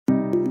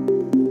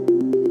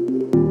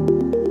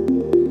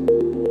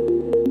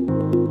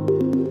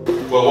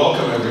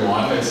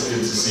It's good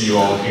to see you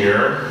all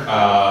here.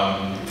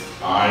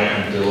 I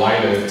am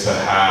delighted to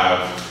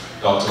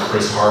have Dr.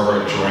 Chris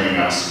Harbourt joining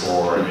us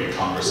for a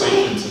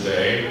conversation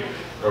today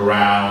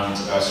around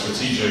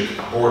strategic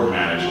board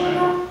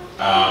management.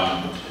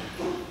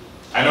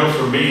 I know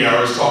for me, I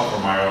always talk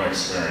from my own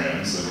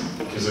experience, and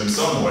because in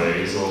some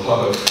ways, a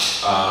lot of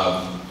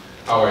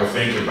how I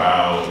think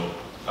about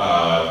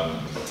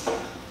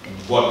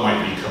what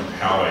might be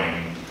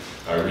compelling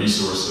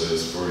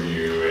resources for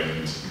you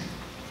and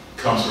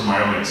comes from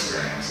my own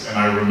experience. And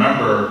I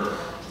remember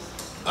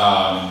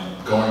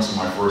going to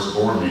my first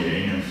board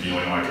meeting and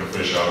feeling like a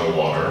fish out of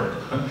water,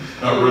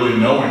 not really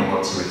knowing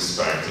what to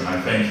expect. And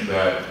I think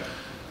that,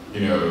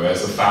 you know,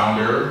 as the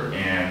founder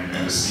and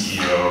the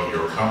CEO of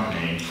your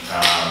company,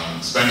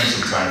 spending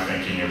some time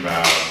thinking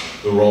about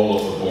the role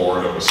of the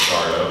board of a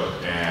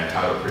startup and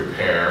how to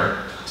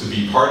prepare to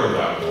be part of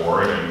that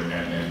board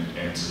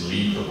and to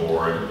lead the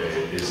board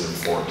is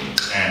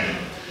important. And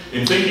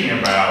in thinking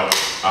about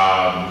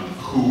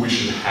who we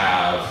should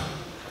have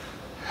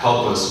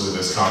help us with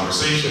this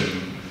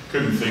conversation,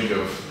 couldn't think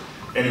of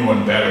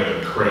anyone better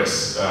than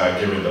Chris,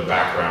 given the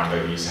background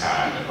that he's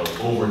had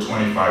of over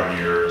 25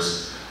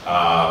 years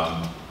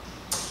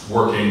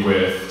working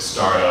with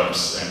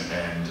startups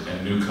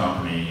and new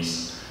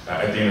companies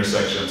at the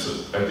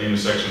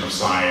intersection of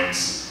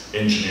science,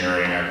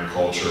 engineering,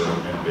 agriculture,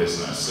 and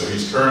business. So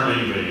he's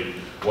currently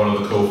one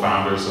of the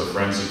co-founders of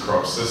Frenzy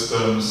Crop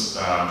Systems,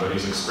 but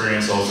his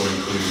experience also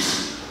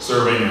includes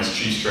serving as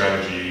Chief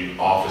Strategy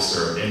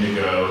Officer of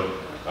Indigo,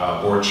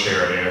 board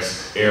chair at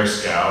Air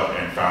Scout,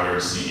 and founder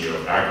and CEO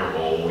of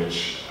Agrible,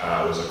 which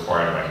was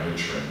acquired by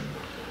Nutrien.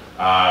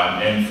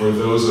 And for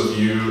those of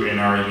you in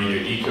our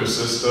immediate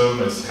ecosystem,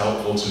 it's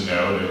helpful to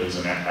know that he's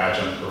an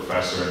adjunct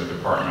professor in the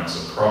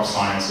departments of crop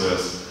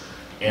sciences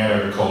and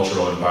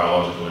agricultural and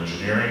biological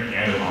engineering,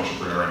 and an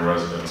entrepreneur in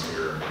residence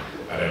here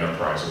at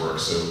EnterpriseWorks.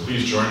 So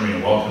please join me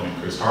in welcoming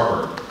Chris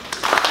Harbourt.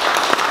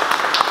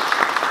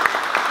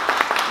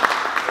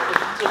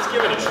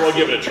 We'll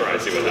give it a try,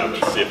 see what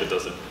happens, see if it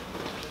doesn't.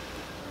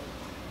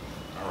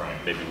 All right.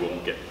 Maybe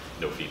we'll get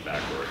no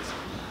feedback or it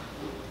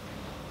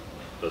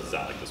doesn't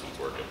sound like this one's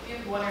working. Do you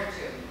have one or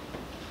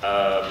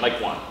two?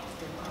 Mic one.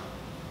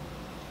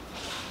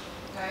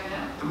 Right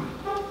now?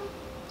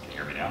 Can you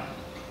hear me now?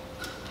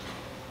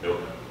 Nope.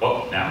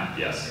 Oh, now?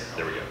 Yes.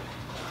 There we go.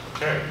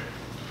 Okay.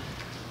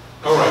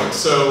 All right,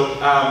 so,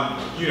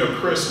 you know,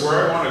 Chris,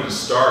 where I wanted to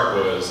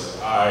start was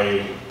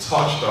I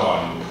touched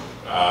on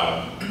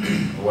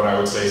what I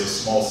would say is a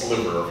small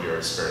sliver of your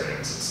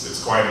experience.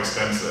 It's quite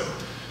extensive.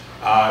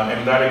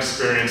 And that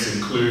experience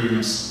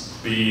includes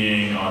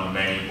being on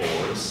many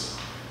boards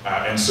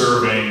and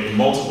serving in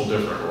multiple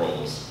different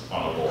roles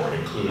on a board,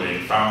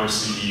 including founder,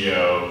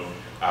 CEO,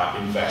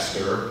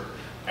 investor,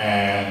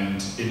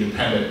 and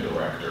independent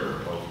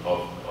director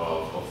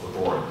of the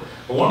board.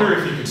 I wonder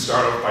if you could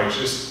start off by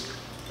just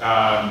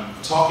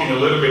talking a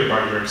little bit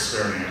about your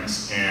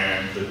experience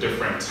and the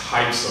different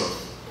types of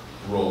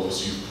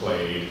roles you've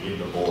played in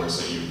the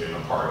boards that you've been a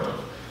part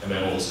of. And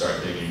then we'll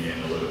start digging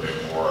in a little bit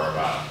more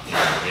about, you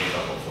know, the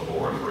makeup of the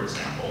board, for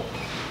example.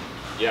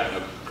 Yeah,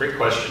 no, great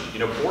question. You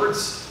know,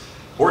 boards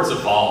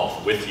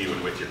evolve with you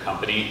and with your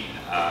company.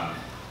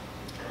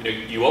 You know,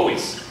 you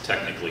always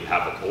technically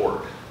have a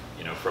board,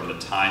 you know, from the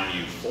time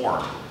you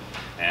form.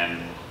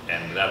 And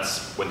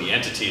that's when the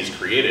entity is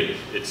created,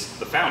 it's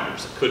the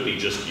founders. It could be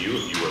just you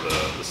if you were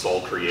the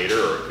sole creator,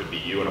 or it could be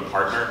you and a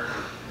partner.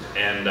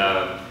 And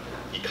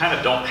you kind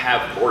of don't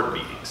have board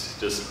meetings.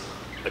 Just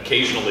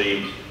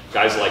occasionally,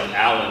 guys like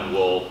Alan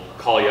will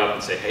call you up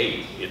and say,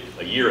 hey,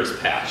 a year has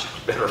passed.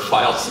 You better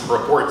file some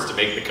reports to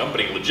make the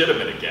company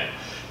legitimate again.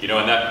 You know,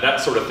 and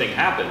that sort of thing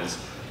happens.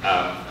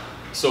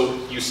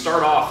 So you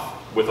start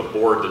off with a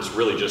board that's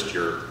really just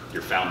your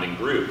founding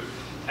group.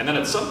 And then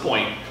at some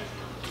point,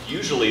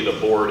 usually the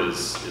board is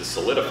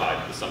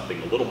solidified into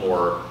something a little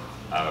more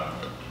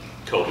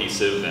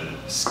cohesive and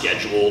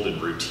scheduled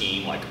and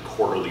routine, like a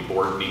quarterly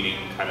board meeting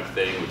kind of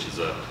thing, which is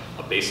a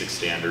basic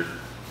standard.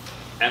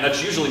 And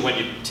that's usually when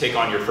you take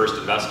on your first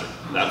investor.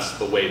 That's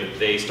the way that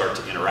they start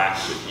to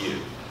interact with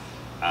you.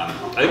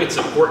 I think it's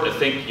important to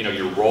think, you know,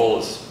 your role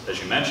is, as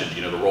you mentioned,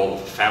 you know, the role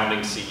of founding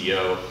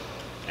CEO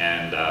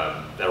and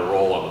that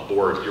role on the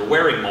board. You're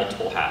wearing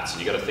multiple hats,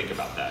 and you got to think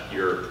about that.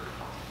 Your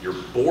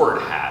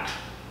board hat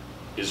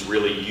is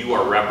really, you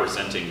are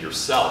representing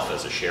yourself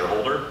as a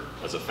shareholder,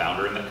 as a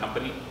founder in that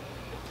company.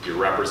 You're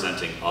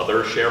representing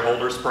other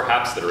shareholders,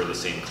 perhaps, that are in the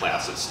same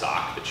class of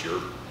stock that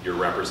you're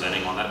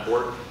representing on that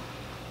board.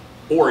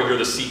 Or you're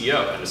the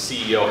CEO, and the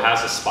CEO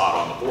has a spot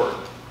on the board.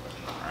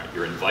 All right,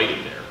 you're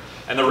invited there.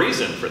 And the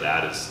reason for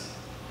that is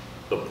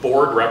the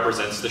board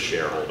represents the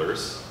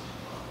shareholders.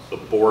 The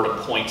board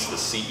appoints the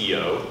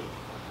CEO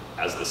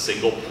as the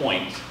single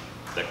point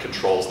that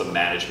controls the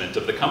management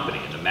of the company.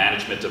 And the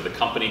management of the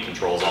company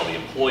controls all the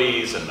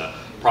employees and the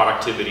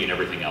productivity and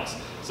everything else.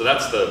 So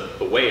that's the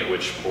way in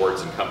which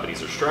boards and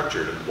companies are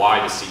structured and why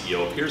the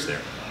CEO appears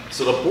there.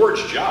 So the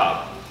board's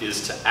job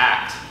is to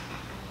act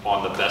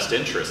on the best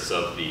interests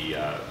of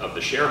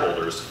the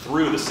shareholders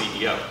through the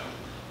CEO.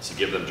 to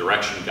give them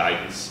direction,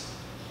 guidance.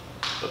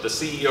 But the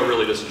CEO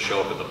really doesn't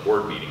show up at the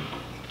board meeting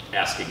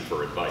asking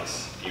for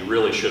advice. You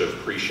really should have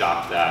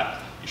pre-shopped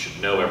that. You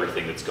should know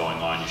everything that's going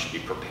on. You should be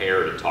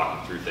prepared and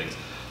talking through things.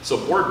 So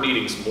board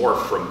meetings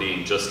morph from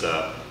being just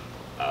a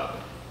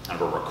kind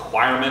of a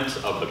requirement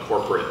of the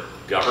corporate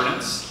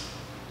governance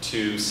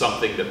to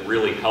something that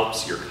really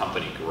helps your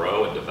company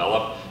grow and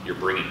develop. You're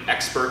bringing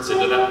experts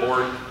into that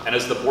board. And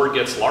as the board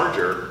gets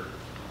larger,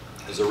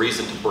 there's a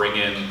reason to bring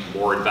in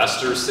more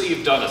investors. Say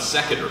you've done a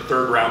second or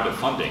third round of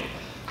funding.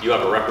 You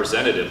have a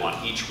representative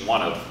on each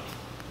one of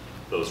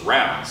those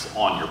rounds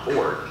on your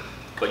board,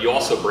 but you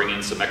also bring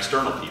in some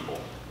external people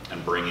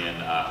and bring in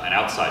an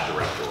outside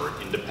director or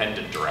an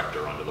independent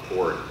director onto the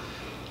board.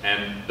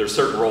 And there's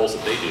certain roles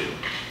that they do.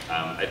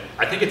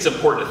 I think it's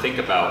important to think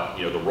about,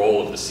 the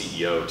role of the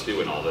CEO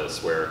too in all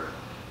this, where,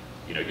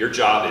 your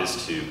job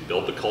is to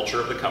build the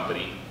culture of the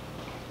company,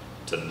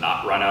 to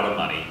not run out of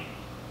money,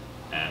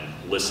 and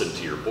listen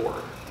to your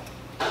board.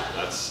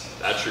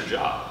 That's your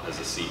job as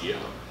a CEO.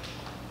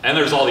 And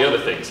there's all the other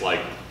things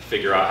like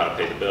figure out how to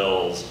pay the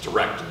bills,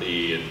 direct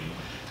me, and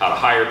how to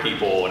hire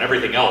people, and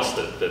everything else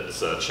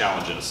that's a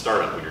challenge in a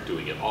startup when you're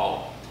doing it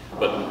all.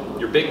 But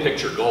your big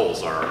picture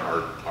goals are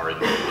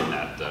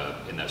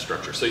in that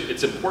structure. So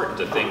it's important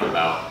to think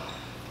about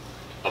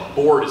a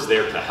board is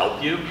there to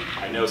help you.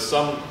 I know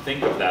some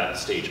think of that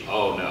stage,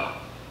 oh no,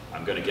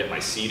 I'm gonna get my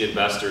seed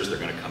investors, they're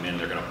gonna come in,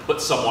 they're gonna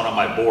put someone on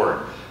my board,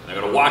 and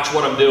they're gonna watch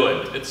what I'm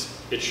doing.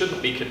 It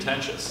shouldn't be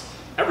contentious.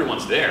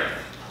 Everyone's there,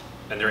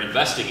 and they're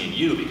investing in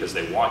you because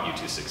they want you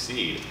to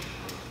succeed.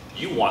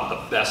 You want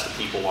the best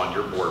people on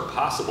your board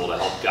possible to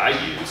help guide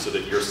you so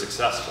that you're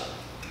successful.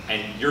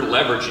 And you're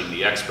leveraging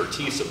the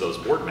expertise of those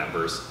board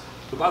members,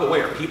 who, by the way,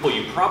 are people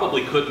you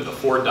probably couldn't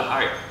afford to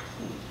hire.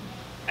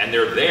 And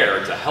they're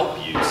there to help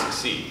you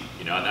succeed.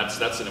 And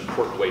that's an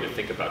important way to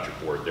think about your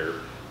board.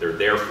 They're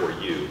there for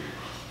you.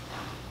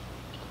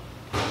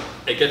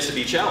 It gets to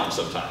be challenged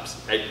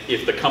sometimes.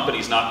 If the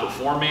company's not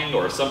performing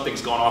or if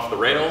something's gone off the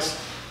rails,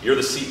 you're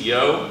the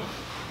CEO,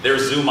 they're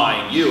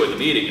Zoom-eyeing you in the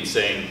meeting and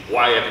saying,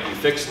 why haven't you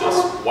fixed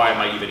this? Why am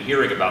I even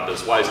hearing about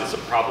this? Why is this a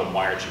problem?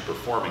 Why aren't you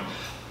performing?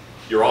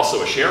 You're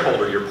also a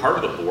shareholder, you're part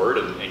of the board,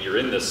 and you're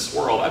in this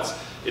swirl.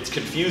 It's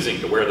confusing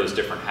to wear those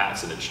different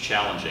hats, and it's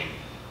challenging.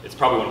 It's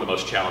probably one of the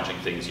most challenging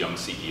things young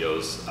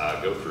CEOs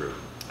go through.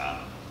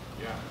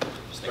 Yeah,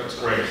 that's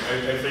great.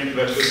 I think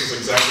that this is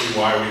exactly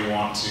why we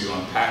want to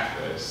unpack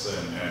this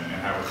and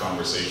have a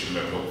conversation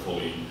that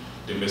hopefully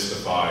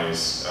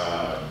demystifies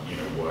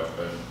what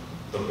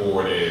the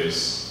board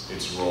is,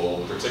 its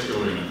role,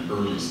 particularly in an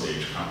early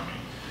stage company.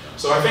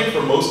 So I think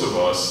for most of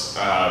us,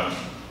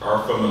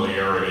 our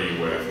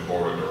familiarity with the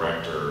board of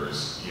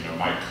directors,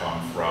 might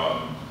come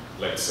from,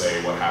 let's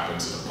say, what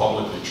happens in a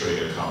publicly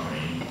traded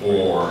company,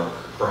 or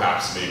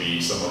perhaps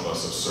maybe some of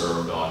us have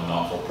served on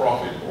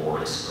not-for-profit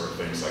boards or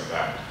things like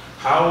that.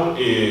 How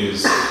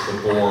is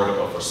the board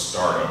of a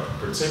startup,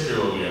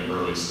 particularly an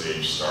early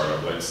stage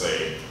startup, let's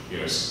say,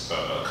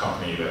 a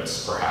company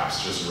that's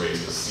perhaps just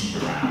raised a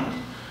seed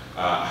round,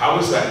 how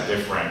is that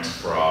different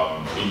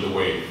from in the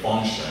way it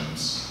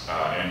functions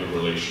and the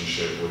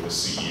relationship with the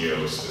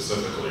CEO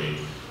specifically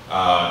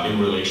in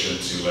relation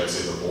to, let's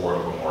say, the board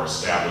of a more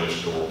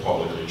established or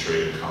publicly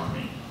traded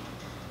company?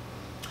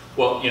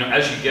 Well,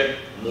 as you get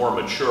more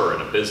mature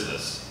in a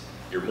business,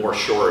 you're more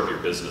sure of your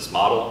business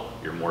model,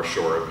 you're more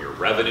sure of your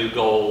revenue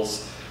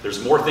goals.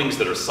 There's more things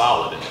that are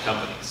solid in the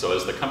company. So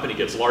as the company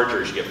gets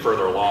larger, as you get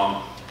further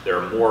along, there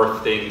are more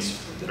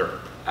things that are,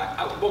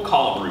 we'll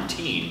call them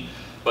routine,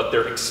 but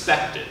they're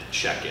expected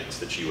check-ins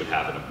that you would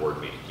have in a board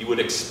meeting. You would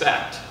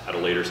expect at a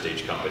later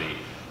stage company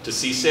to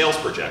see sales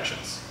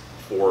projections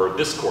for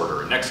this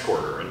quarter and next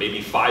quarter, and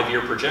maybe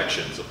 5-year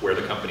projections of where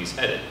the company's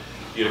headed.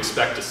 You'd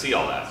expect to see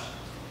all that.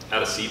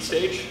 At a seed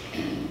stage,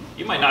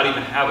 you might not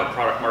even have a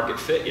product market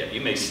fit yet.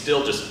 You may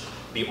still just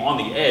be on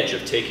the edge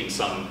of taking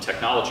some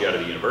technology out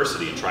of the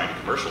university and trying to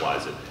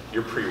commercialize it.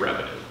 You're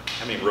pre-revenue. I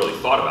haven't even really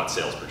thought about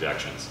sales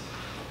projections.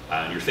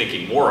 And you're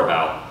thinking more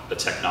about the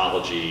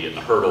technology and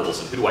the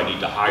hurdles and who do I need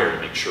to hire to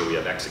make sure we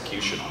have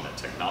execution on that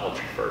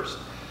technology first.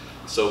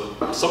 So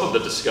some of the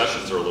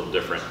discussions are a little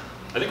different.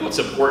 I think what's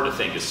important to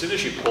think, as soon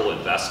as you pull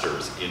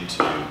investors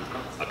into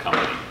a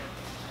company,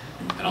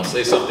 and I'll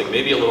say something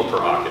maybe a little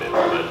provocative,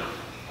 but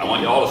I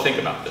want you all to think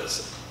about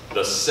this.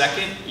 The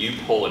second you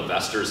pull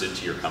investors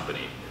into your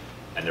company,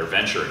 and they're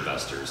venture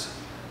investors,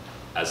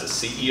 as a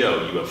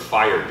CEO, you have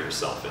fired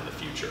yourself in the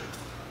future.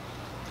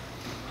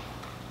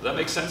 Does that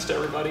make sense to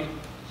everybody?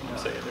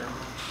 Say it there.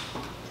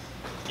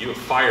 You have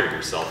fired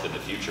yourself in the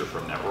future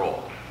from that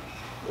role.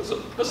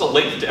 There's a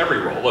link to every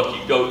role. Look,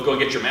 you go and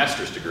get your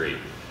master's degree.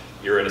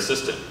 You're an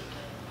assistant.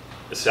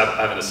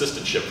 Have an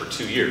assistantship for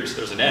 2 years.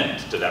 There's an end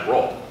to that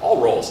role.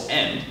 All roles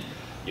end.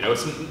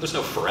 There's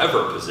no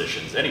forever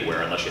positions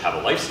anywhere unless you have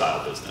a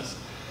lifestyle business,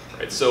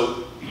 right?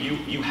 So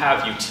you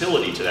have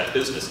utility to that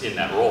business in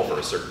that role for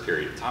a certain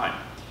period of time.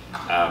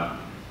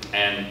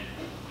 And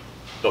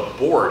the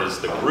board is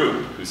the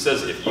group who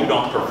says if you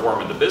don't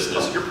perform in the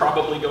business, you're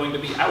probably going to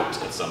be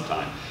out at some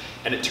time.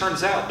 And it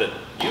turns out that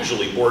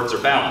usually boards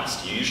are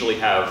balanced. You usually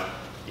have,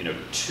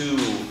 two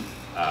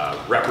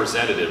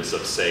representatives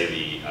of,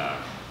 say,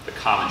 the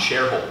common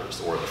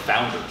shareholders or the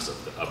founders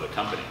of the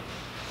company.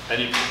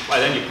 And by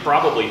then you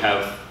probably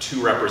have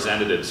two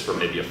representatives for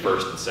maybe a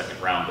first and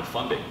second round of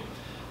funding.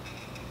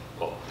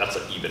 Well, that's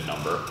an even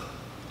number,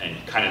 and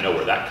you kind of know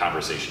where that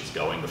conversation's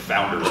going. The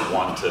founders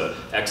want to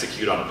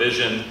execute on a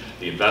vision.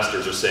 The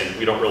investors are saying,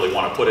 we don't really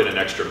want to put in an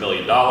extra $1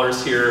 million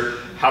here.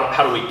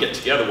 How do we get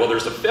together? Well,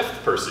 there's a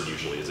fifth person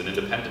usually, as an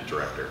independent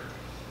director.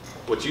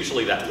 What's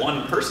usually that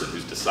one person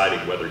who's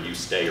deciding whether you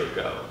stay or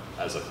go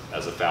as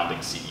a founding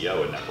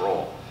CEO in that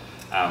role.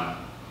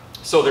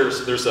 So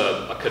there's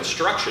a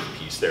construction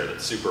piece there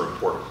that's super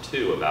important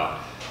too, about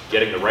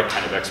getting the right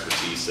kind of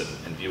expertise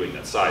and viewing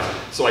that size.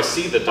 So I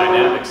see the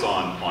dynamics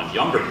on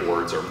younger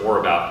boards are more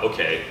about,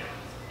 okay,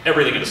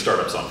 everything in a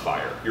startup's on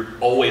fire. You're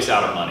always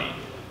out of money.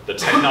 The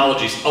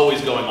technology's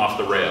always going off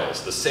the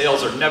rails. The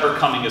sales are never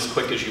coming as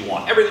quick as you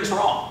want. Everything's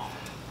wrong.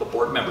 The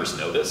board members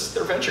know this.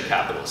 They're venture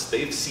capitalists.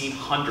 They've seen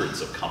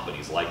hundreds of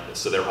companies like this.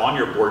 So they're on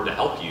your board to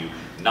help you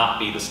not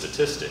be the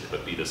statistic,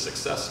 but be the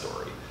success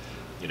story.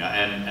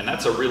 And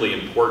that's a really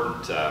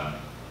important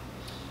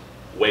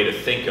way to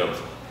think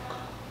of.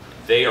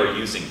 They are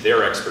using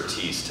their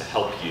expertise to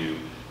help you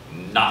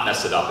not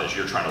mess it up as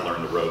you're trying to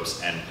learn the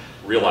ropes, and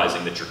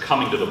realizing that you're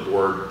coming to the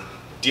board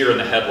deer in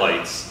the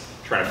headlights,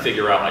 trying to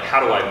figure out, like, how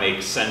do I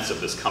make sense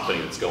of this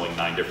company that's going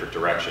 9 different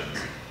directions?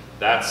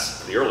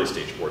 That's the early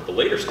stage board. The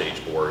later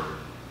stage board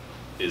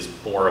is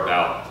more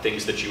about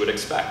things that you would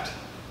expect.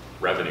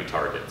 Revenue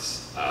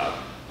targets.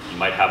 You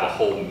might have a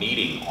whole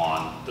meeting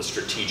on the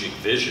strategic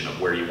vision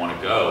of where you want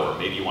to go, or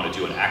maybe you want to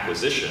do an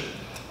acquisition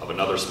of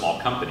another small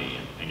company,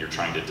 and you're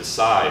trying to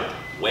decide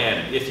when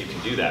and if you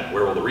can do that.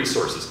 Where will the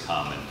resources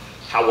come, and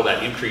how will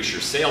that increase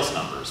your sales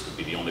numbers would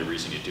be the only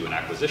reason you do an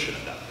acquisition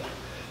at that point.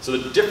 So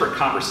the different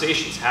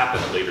conversations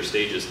happen at later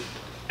stages,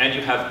 and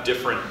you have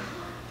different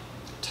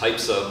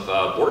types of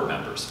board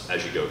members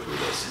as you go through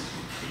this.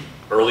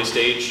 Early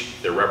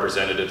stage, they're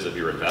representatives of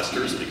your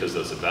investors because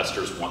those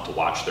investors want to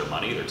watch their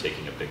money. They're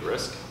taking a big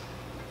risk.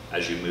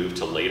 As you move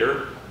to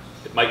later,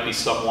 it might be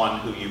someone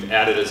who you've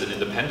added as an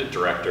independent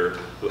director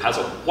who has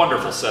a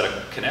wonderful set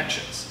of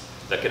connections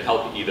that can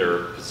help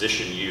either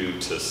position you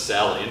to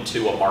sell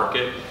into a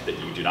market that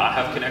you do not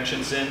have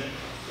connections in,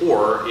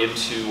 or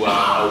into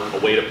a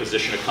way to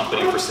position a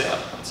company for sale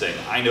and saying,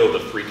 I know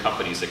the 3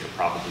 companies that could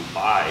probably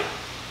buy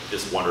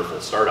this wonderful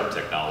startup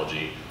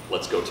technology.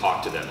 Let's go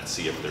talk to them and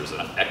see if there's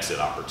an exit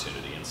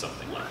opportunity in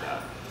something like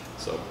that.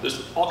 So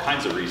there's all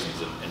kinds of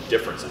reasons and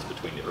differences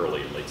between the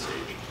early and late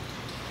stage.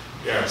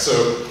 Yeah, so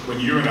when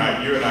you and I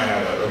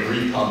had a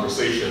brief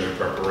conversation in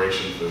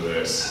preparation for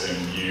this,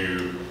 and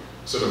you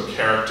sort of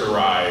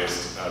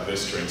characterized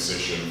this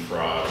transition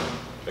from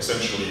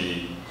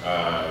essentially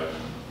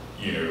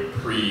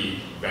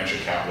pre-venture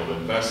capital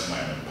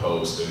investment and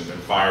post,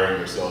 and firing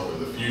yourself for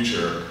the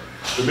future.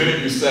 The minute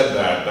you said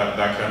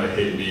that kind of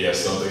hit me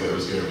as something that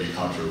was going to be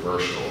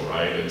controversial,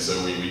 right? And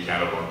so we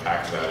kind of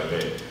unpacked that a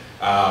bit.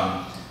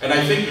 And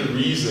I think the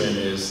reason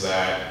is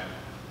that,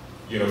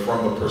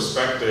 from the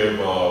perspective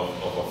of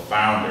a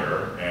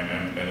founder,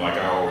 and like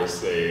I always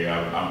say,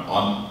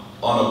 I'm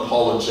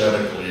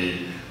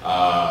unapologetically,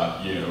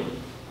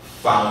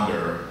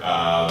 founder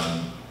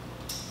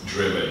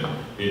driven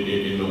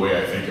in the way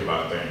I think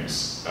about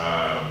things.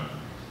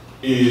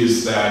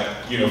 Is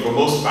that, for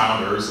most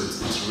founders,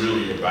 it's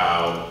really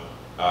about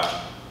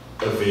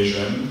a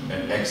vision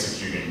and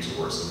executing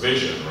towards the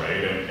vision,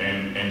 right?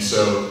 And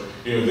so,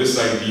 this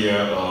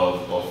idea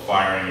of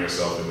firing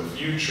yourself in the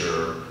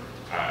future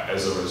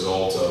as a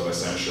result of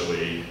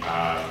essentially,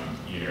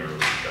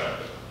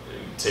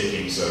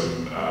 taking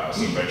some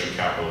venture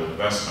capital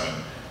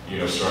investment,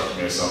 struck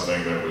me as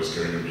something that was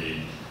going to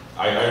be,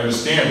 I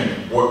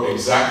understand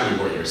exactly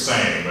what you're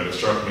saying, but it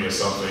struck me as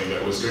something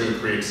that was going to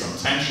create some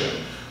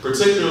tension,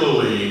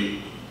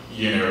 particularly,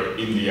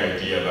 in the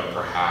idea that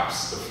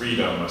perhaps the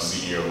freedom a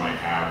CEO might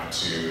have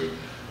to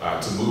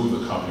move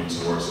the company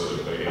towards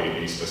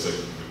a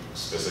specific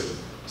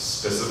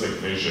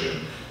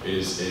vision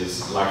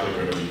is likely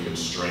going to be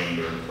constrained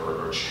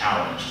or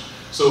challenged.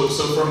 So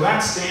from that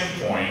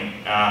standpoint,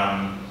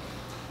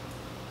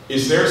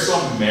 is there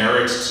some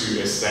merit to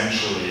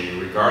essentially,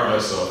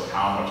 regardless of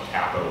how much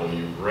capital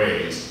you've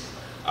raised,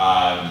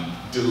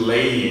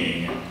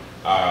 delaying,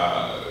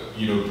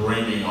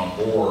 bringing on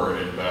board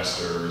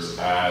investors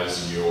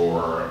as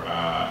your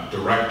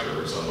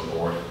directors on the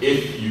board,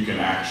 if you can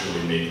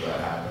actually make that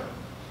happen?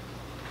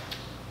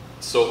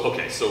 So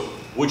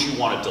would you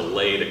want to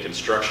delay the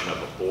construction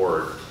of a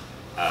board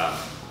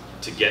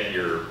to get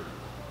your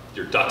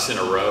ducks in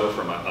a row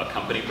from a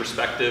company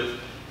perspective?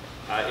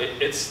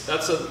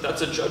 That's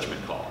a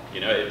judgment call.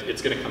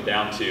 It's going to come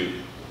down to,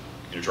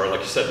 Charlie,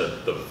 like you said,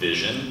 the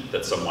vision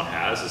that someone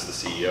has as the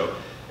CEO.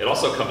 It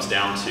also comes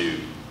down to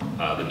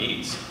the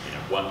needs.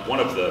 One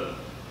of the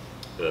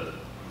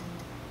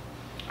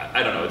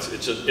I don't know.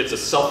 It's a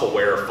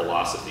self-aware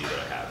philosophy that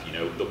I have.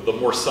 The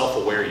more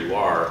self-aware you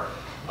are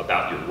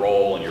about your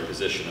role and your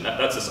position, and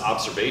that's this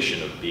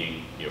observation of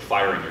being,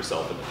 firing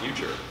yourself in the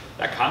future.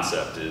 That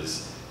concept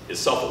is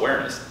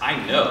self-awareness.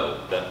 I know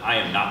that I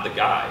am not the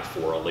guy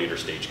for a later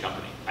stage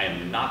company. I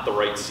am not the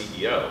right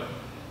CEO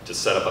to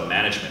set up a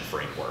management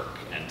framework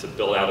and to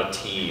build out a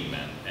team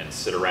and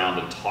sit around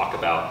and talk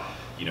about,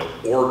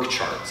 org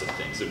charts and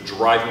things that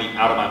drive me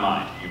out of my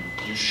mind.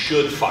 You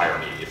should fire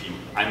me if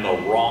I'm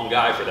the wrong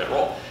guy for that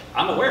role.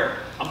 I'm aware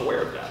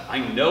of that. I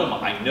know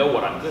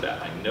what I'm good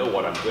at. I know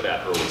what I'm good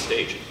at early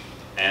stage.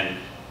 And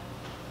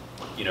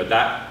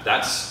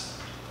that's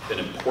an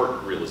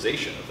important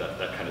realization of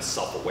that kind of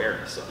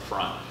self-awareness up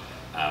front.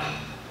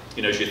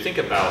 As you think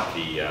about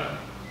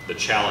the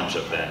challenge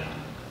of then,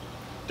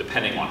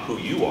 depending on who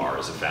you are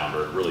as a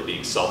founder, really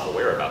being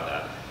self-aware about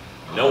that,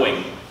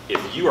 knowing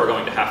if you are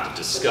going to have to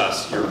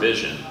discuss your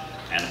vision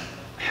and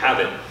have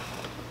it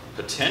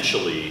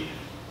potentially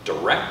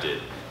directed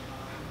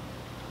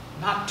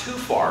not too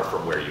far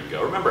from where you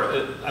go.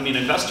 Remember,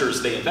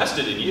 investors, they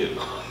invested in you.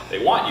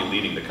 They want you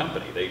leading the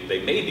company.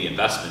 They made the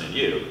investment in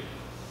you.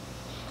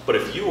 But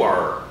if you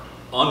are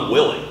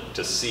unwilling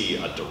to see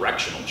a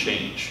directional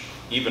change,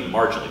 even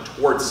marginally,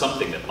 towards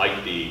something that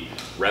might be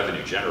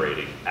revenue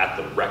generating at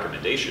the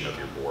recommendation of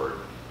your board,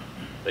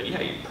 then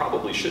yeah, you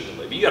probably should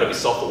delay. But you gotta be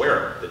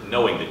self-aware that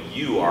knowing that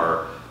you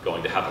are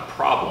going to have a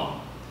problem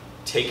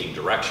taking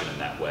direction in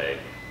that way,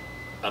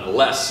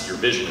 unless your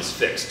vision is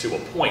fixed to a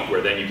point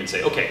where then you can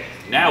say, okay,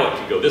 now it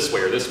can go this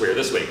way or this way or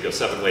this way, it can go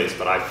 7 ways,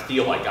 but I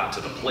feel I got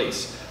to the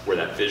place where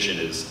that vision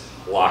is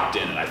locked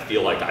in and I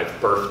feel like I've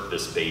birthed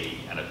this baby,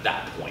 and at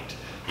that point,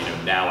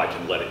 now I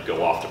can let it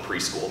go off to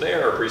preschool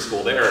there or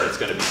preschool there, and it's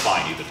gonna be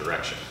fine either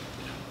direction.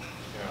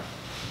 Yeah.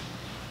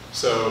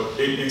 So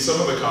in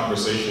some of the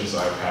conversations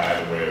I've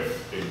had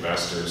with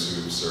investors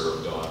who've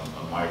served on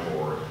my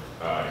board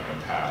in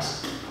the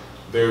past,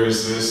 there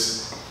is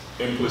this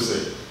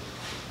implicit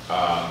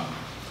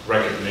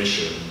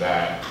recognition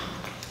that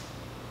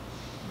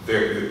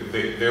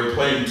they're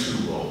playing two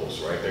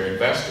roles, right? They're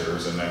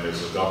investors, and then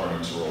there's a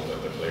governance role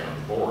that they play on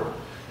the board.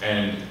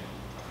 And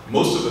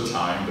most of the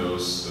time,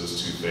 those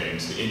two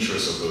things, the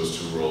interests of those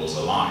two roles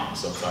align.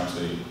 Sometimes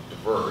they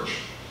diverge.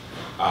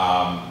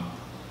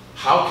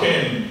 How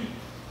can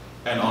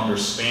an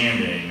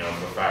understanding of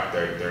the fact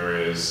that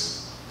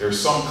there's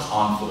some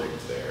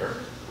conflict there,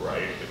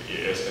 right?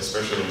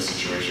 Especially in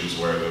situations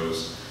where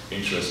those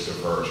interests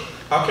diverge.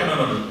 How can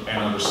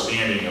an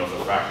understanding of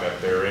the fact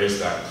that there is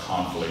that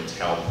conflict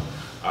help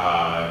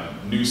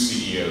new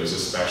CEOs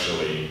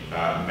especially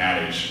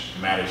manage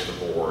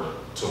the board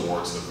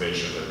towards the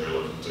vision that they're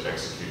looking to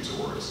execute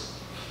towards?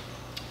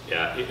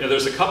 Yeah,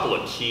 there's a couple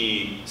of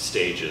key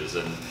stages,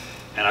 and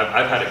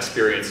I've had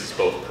experiences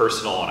both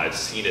personal and I've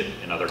seen it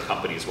in other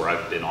companies where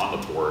I've been on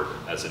the board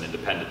as an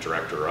independent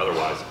director or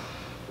otherwise,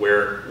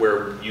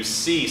 where you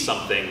see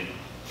something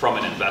from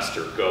an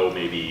investor go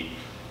maybe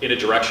in a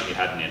direction you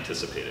hadn't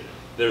anticipated.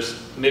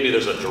 Maybe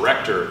there's a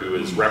director who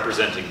is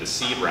representing the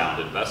seed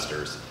round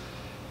investors,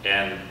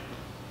 and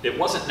it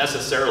wasn't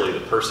necessarily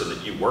the person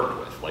that you worked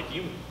with. Like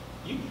you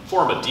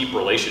form a deep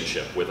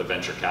relationship with a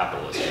venture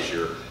capitalist as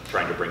you're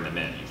trying to bring them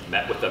in. You've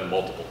met with them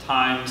multiple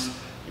times,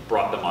 you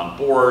brought them on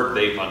board,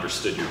 they've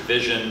understood your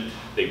vision,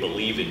 they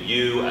believe in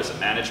you as a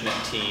management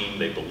team,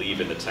 they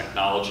believe in the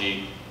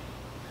technology.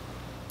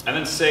 And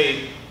then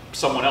say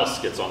someone else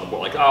gets on the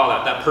board, like,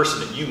 oh, that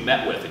person that you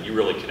met with and you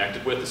really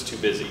connected with is too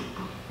busy.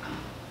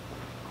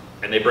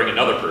 And they bring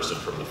another person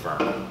from the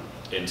firm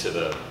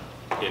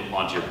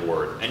onto your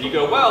board. And you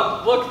go,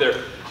 well, look,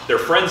 they're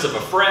friends of a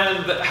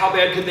friend, but how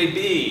bad could they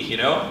be,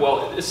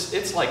 Well,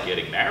 it's like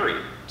getting married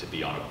to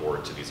be on a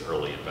board to these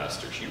early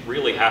investors. You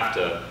really have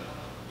to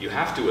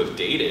have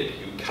dated,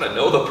 you gotta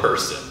know the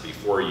person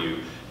before you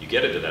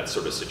get into that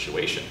sort of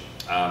situation.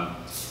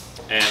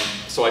 And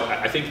so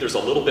I think there's a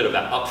little bit of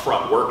that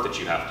upfront work that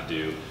you have to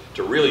do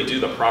to really do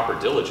the proper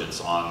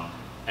diligence on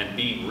and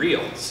be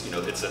real. It's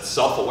that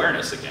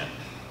self-awareness again.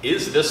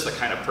 Is this the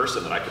kind of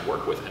person that I could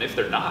work with? And if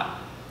they're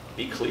not,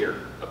 be clear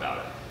about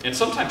it. And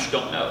sometimes you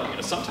don't know.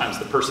 Sometimes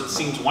the person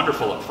seems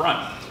wonderful up front.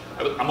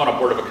 I'm on a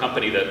board of a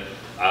company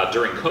that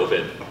during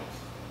COVID,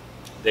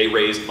 they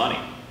raised money.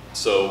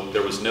 So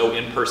there was no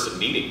in-person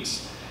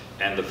meetings.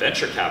 And the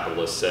venture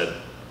capitalist said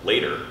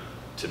later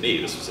to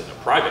me, this was in a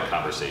private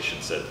conversation,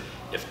 said,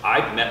 if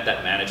I'd met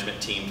that management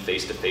team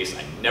face to face,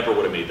 I never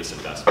would have made this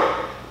investment.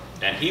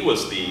 And he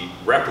was the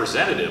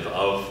representative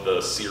of the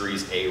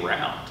Series A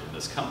round in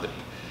this company.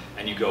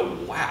 And you go,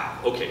 wow,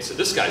 okay, so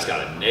this guy's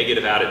got a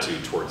negative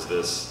attitude towards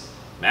this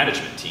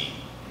management team.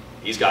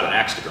 He's got an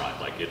axe to grind.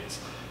 Like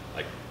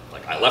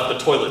I left the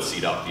toilet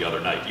seat up the other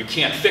night. You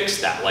can't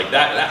fix that. Like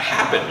that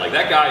happened. Like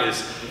that guy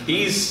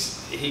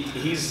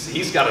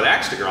he's got an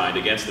axe to grind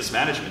against this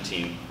management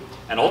team.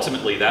 And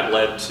ultimately that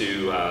led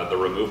to the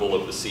removal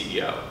of the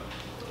CEO.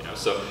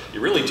 So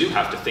you really do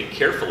have to think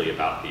carefully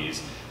about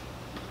these.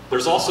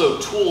 There's also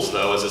tools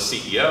though as a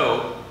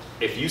CEO.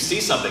 If you see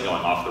something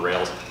going off the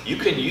rails, you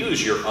can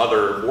use your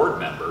other board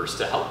members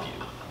to help you.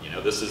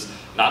 This is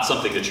not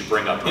something that you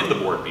bring up in the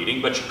board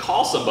meeting, but you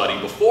call somebody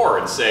before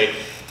and say,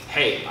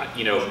 hey,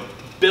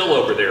 Bill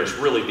over there is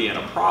really being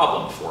a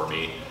problem for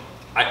me.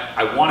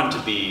 I want him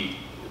to be,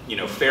 you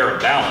know, fair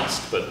and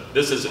balanced, but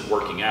this isn't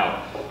working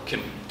out.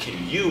 Can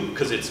you,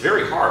 because it's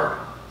very hard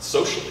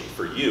socially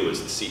for you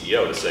as the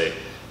CEO to say,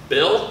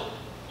 Bill,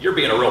 you're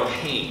being a real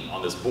pain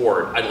on this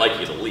board, I'd like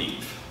you to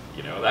leave.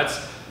 You know, that's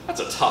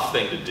a tough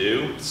thing to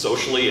do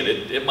socially, and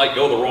it might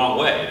go the wrong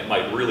way, and it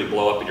might really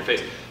blow up in your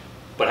face.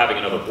 But having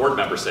another board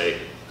member say,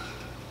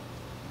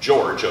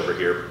 George over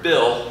here,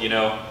 Bill, you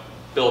know,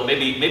 Bill,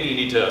 maybe you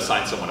need to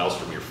assign someone else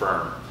from your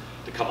firm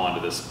to come onto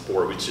this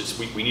board.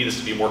 We need this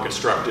to be more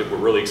constructive. We're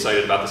really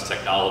excited about this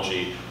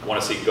technology. We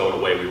want to see it going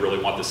away. We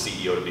really want the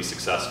CEO to be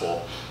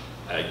successful.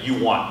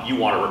 You want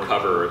to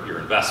recover your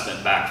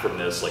investment back from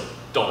this. Like,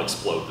 don't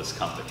explode this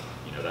company.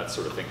 You know, that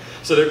sort of thing.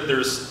 So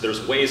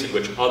there's ways in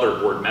which other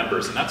board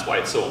members, and that's why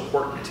it's so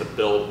important to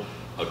build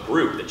a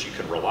group that you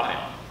can rely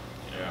on.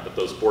 You know, that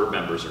those board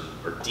members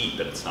are deep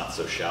and it's not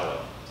so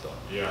shallow. So.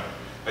 Yeah.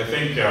 I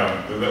think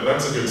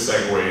that's a good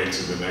segue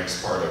into the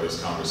next part of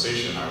this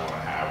conversation I want to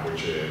have,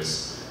 which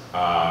is you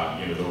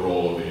know, the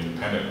role of the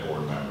independent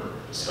board member,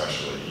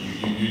 especially.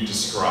 You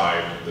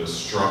described the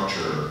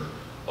structure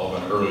of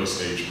an early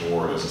stage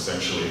board as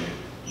essentially,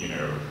 you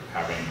know,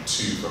 having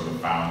two from the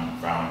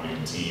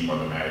founding team or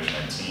the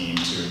management team,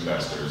 two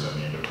investors,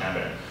 and the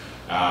independent.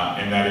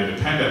 And that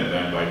independent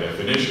then, by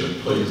definition,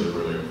 plays a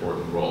really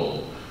important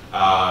role.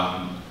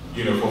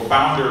 You know, for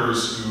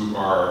founders who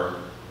are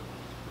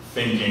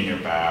thinking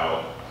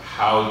about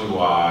how do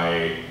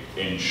I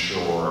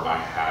ensure I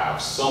have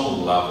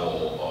some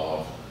level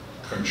of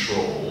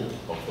control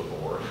of the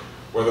board,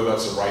 whether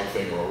that's the right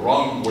thing or a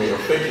wrong way of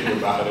thinking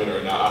about it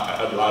or not,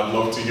 I'd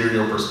love to hear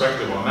your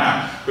perspective on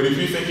that. But if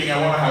you're thinking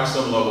I want to have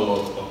some level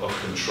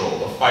of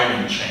control, a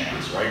fighting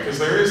chance, right? Because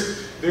there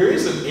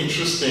is an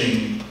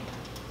interesting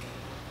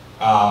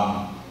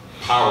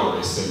power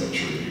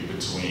asymmetry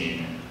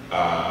between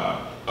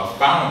a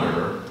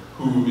founder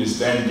who is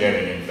then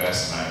getting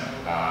investment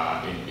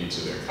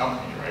into their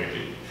company, right?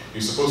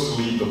 You're supposed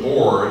to lead the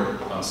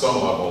board on some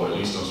level, at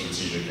least on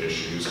strategic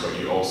issues, but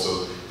you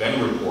also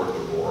then report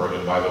the board,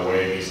 and by the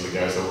way, these are the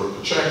guys that wrote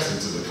the checks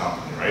into the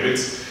company, right?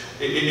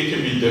 It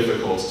can be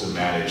difficult to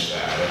manage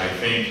that, and I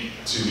think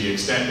to the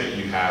extent that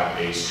you have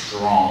a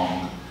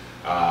strong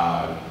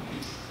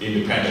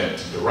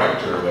independent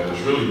director that is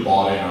really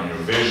bought in on your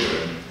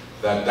vision,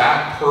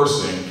 that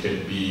person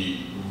can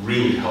be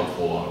really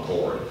helpful on a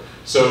board.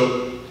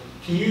 So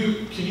can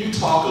you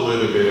talk a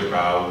little bit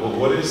about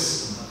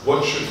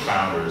what should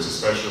founders,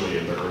 especially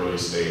in the early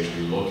stage,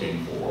 be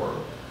looking for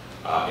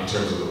in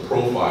terms of the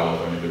profile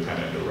of an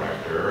independent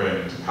director,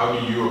 and how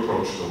do you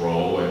approach the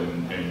role,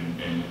 and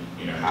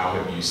you know, how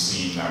have you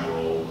seen that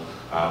role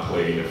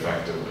played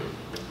effectively?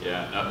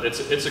 Yeah, no,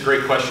 it's a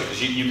great question,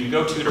 because you can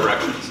go two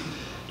directions.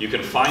 You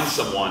can find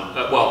someone.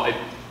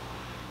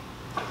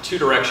 Two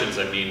directions.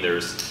 I mean,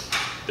 there's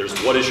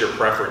what is your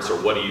preference, or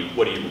what do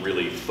you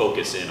really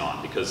focus in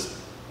on, because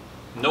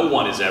no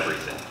one is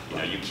everything. You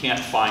know, you can't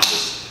find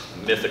this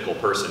mythical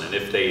person, and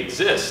if they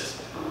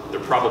exist, they're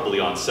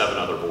probably on 7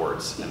 other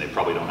boards, and they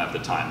probably don't have the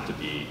time to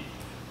be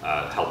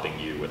helping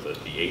you with the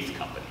 8th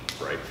company,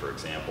 right, for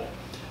example.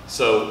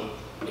 So,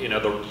 you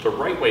know, the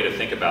right way to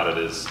think about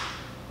it is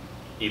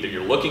either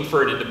you're looking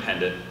for an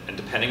independent, and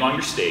depending on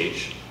your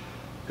stage,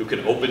 who can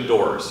open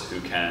doors, who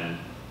can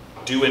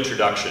do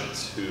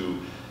introductions, who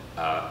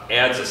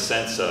adds a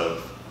sense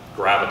of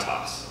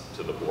gravitas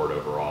to the board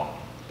overall.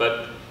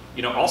 But,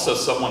 you know, also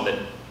someone that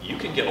you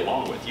can get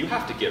along with. You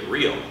have to get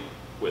real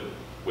with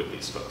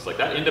these folks. Like,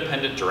 that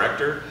independent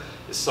director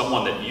is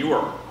someone that you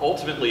are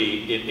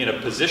ultimately in a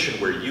position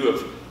where you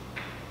have,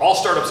 all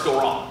startups go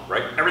wrong,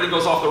 right? Everything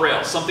goes off the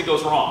rails, something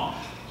goes wrong.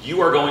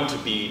 You are going to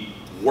be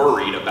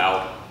worried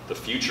about the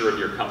future of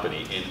your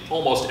company in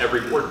almost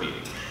every board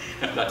meeting.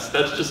 That's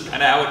just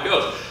kind of how it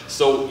goes.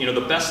 So, you know,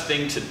 the best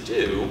thing to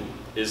do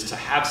is to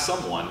have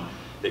someone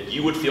that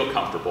you would feel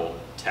comfortable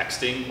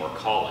texting or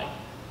calling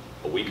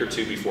a week or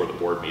 2 before the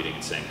board meeting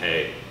and saying,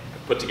 hey,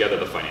 I put together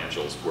the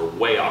financials, we're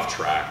way off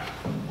track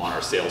on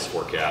our sales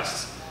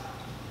forecasts,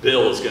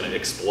 Bill is going to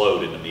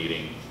explode in the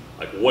meeting,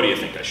 like, what do you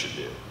think I should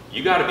do?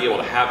 You got to be able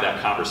to have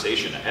that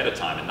conversation ahead of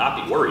time and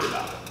not be worried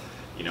about it.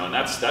 You know, and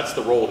that's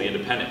the role of the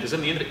independent, because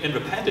then the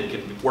independent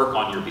can work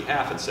on your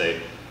behalf and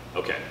say,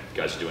 okay, you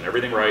guys are doing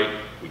everything right,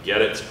 we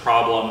get it, it's a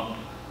problem,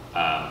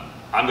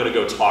 I'm going to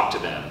go talk to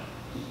them,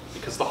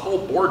 because the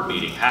whole board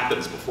meeting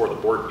happens before the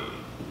board meeting.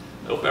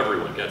 I hope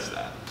everyone gets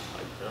that.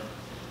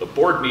 The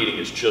board meeting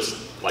is just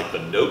like the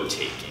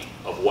note-taking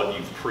of what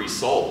you've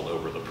pre-sold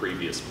over the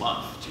previous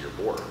month to your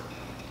board.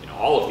 You know,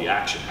 all of the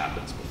action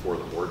happens before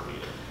the board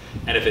meeting.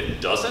 And if it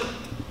doesn't,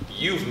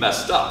 you've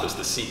messed up as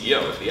the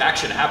CEO. If the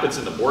action happens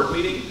in the board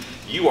meeting,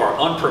 you are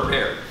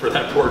unprepared for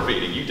that board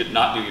meeting. You did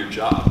not do your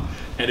job.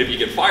 And if you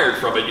get fired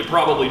from it, you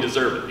probably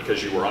deserve it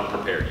because you were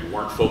unprepared. You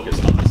weren't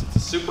focused on this. It's a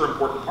super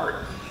important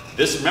part.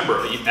 This,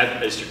 remember,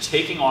 as you're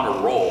taking on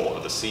a role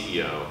of the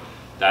CEO,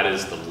 that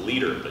is the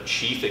leader, the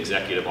chief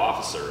executive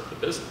officer of the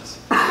business.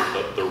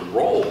 The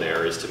role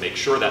there is to make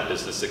sure that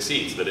business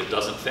succeeds, that it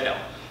doesn't fail.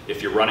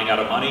 If you're running out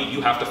of money,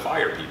 you have to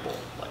fire people.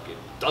 Like,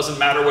 Doesn't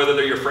matter whether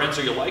they're your friends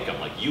or you like them.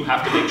 Like, you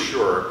have to make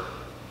sure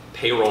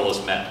payroll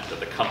is met, that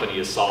the company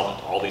is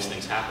solvent, all these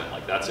things happen.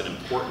 Like, that's an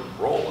important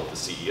role of the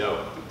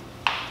CEO.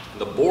 And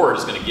the board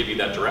is going to give you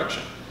that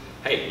direction.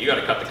 Hey, you got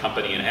to cut the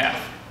company in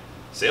half.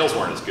 Sales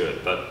weren't as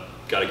good, but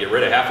got to get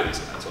rid of half of these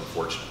guys,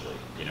 unfortunately.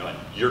 You know, and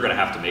you're going to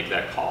have to make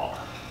that call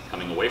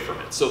coming away from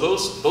it. So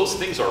those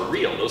things are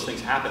real. Those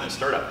things happen in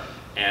startup.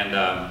 And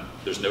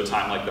there's no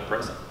time like the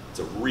present. It's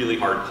a really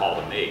hard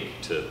call to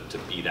make, to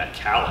be that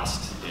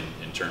calloused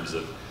in terms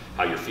of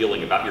how you're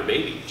feeling about your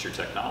baby. It's your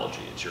technology,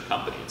 it's your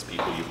company, it's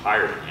people you've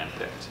hired and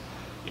handpicked.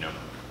 You know,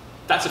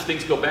 that's if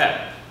things go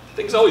bad.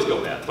 Things always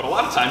go bad, but a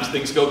lot of times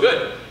things go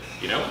good.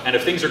 You know, and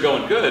if things are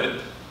going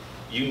good,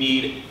 you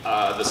need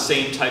the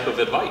same type of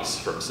advice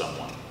from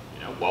someone.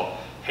 You know, well,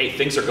 hey,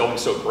 things are going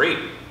so great.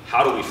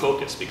 How do we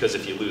focus? Because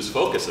if you lose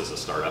focus as a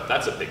startup,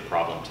 that's a big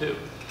problem too.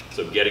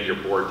 So getting your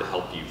board to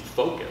help you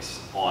focus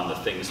on the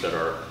things that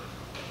are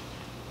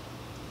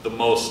the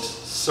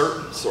most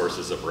certain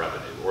sources of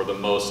revenue or the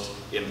most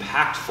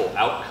impactful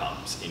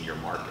outcomes in your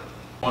market.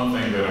 One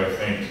thing that I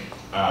think,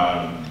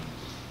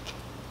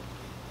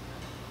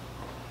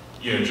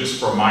 you know, just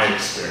from my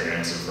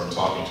experience and from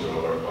talking to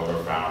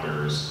other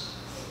founders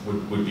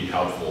would be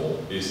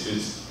helpful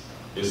is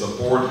a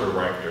board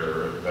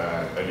director,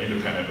 an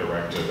independent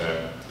director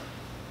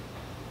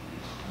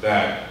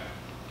that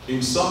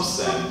in some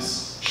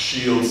sense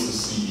shields the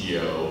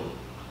CEO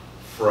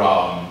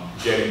from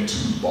getting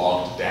too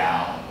bogged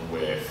down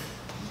with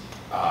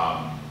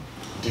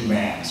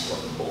demands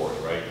from the board,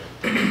 right?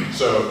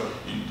 So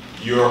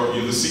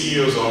the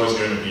CEO is always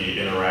going to be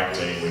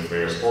interacting with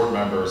various board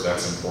members.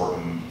 That's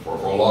important for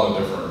a lot of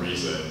different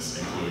reasons,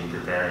 including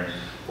preparing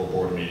for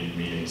board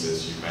meetings,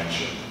 as you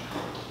mentioned.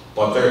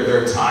 But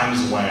there are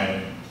times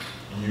when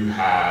you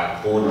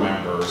have board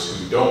members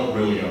who don't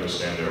really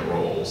understand their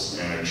roles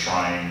and are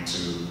trying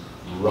to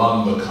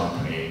run the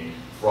company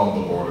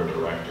from the board of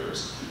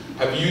directors.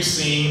 Have you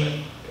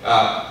seen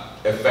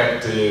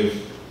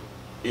effective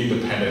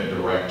independent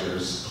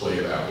directors play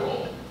that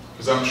role?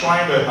 Because I'm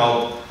trying to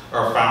help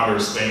our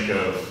founders think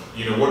of,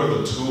 you know, what are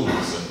the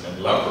tools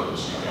and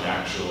levers you can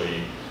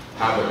actually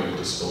have at your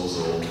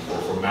disposal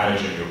for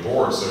managing your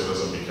board so it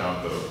doesn't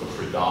become the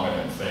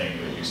predominant thing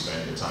that you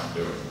spend your time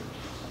doing.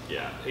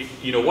 Yeah,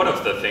 you know, one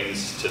of the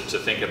things to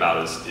think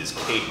about is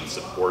cadence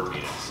of board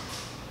meetings.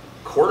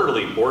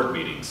 Quarterly board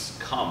meetings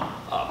come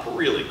up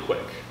really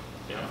quick,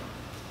 you know.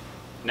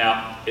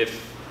 Now,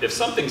 if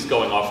something's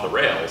going off the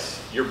rails,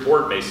 your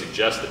board may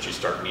suggest that you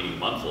start meeting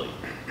monthly.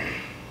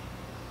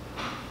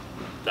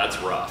 That's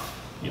rough,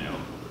 you know.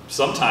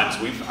 Sometimes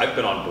I've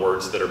been on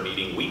boards that are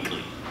meeting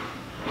weekly.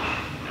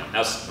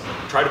 Now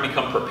try to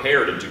become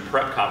prepared and do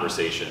prep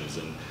conversations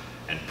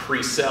and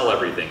pre-sell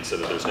everything so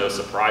that there's no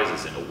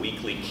surprises in a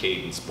weekly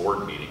cadence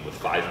board meeting with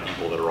 5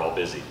 people that are all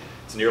busy.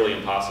 It's nearly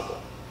impossible,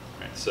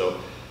 right? So,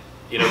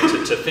 you know,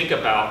 to think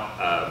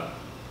about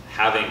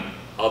having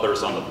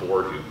others on the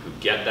board who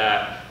get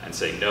that and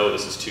say, no,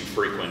 this is too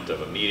frequent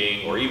of a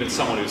meeting, or even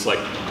someone who's like,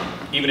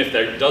 even if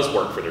that does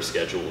work for their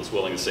schedule, is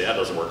willing to say, that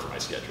doesn't work for my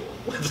schedule.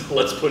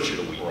 Let's push it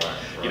a week. Right.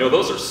 You know,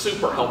 those are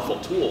super helpful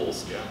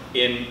tools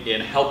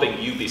in helping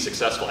you be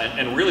successful.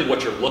 And really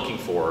what you're looking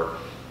for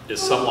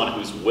is someone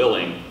who's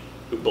willing,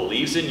 who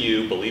believes in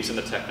you, believes in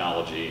the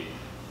technology,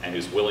 and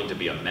who's willing to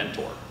be a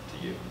mentor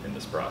to you in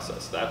this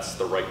process. That's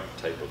the right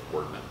type of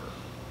board member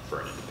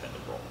for an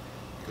independent role.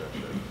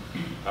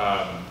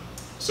 Gotcha.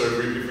 So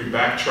if we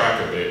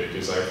backtrack a bit,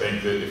 because I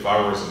think that if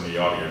I was in the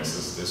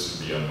audience, this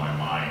would be on my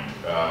mind.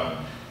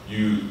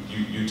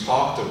 You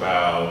talked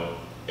about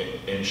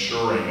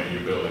ensuring that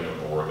you're building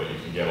a board that you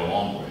can get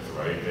along with,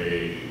 right?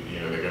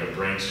 They're going to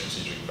bring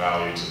strategic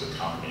value to the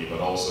company, but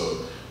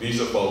also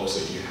these are folks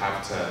that you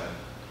have to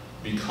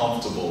be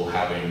comfortable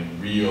having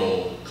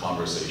real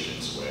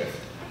conversations with,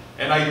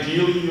 and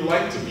ideally you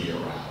like to be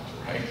around,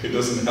 right? It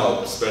doesn't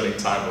help spending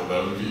time with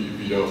them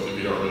if you don't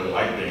really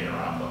like being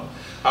around them.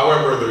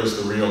 However,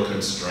 there's the real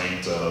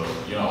constraint of,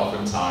 you know,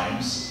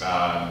 oftentimes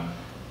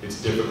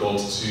it's difficult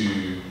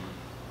to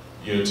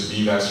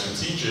be that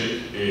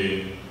strategic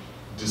in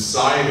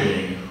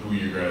deciding who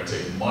you're going to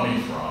take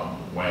money from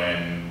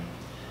when,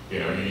 you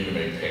know, you need to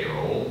make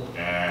payroll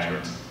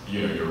and,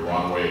 you know, your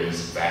runway is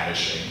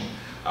vanishing.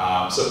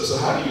 So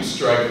how do you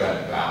strike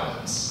that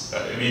balance?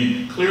 I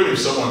mean, clearly if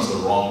someone's the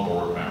wrong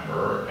board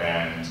member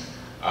and,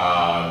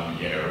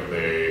 you know,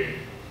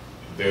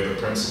 they're the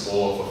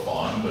principal of a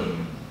fund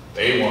and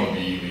they want to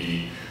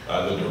be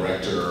the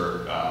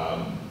director,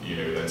 you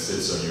know, that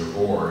sits on your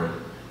board.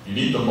 You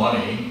need the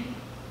money,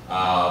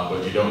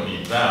 but you don't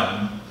need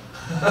them.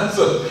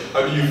 So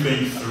how do you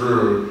think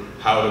through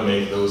how to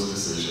make those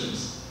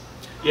decisions?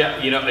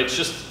 Yeah, you know,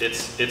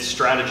 it's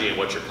strategy and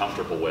what you're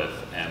comfortable with.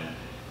 And,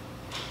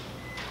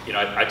 you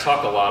know, I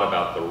talk a lot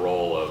about the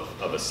role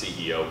of a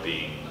CEO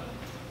being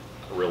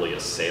really a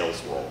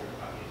sales role.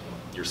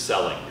 You're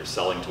selling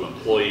to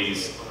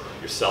employees,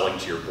 you're selling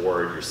to your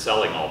board, you're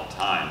selling all the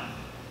time.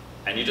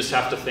 And you just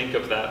have to think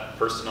of that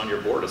person on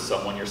your board as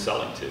someone you're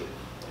selling to.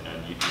 You know,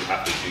 you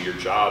have to do your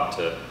job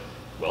to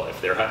Well,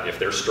 if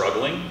they're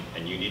struggling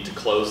and you need to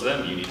close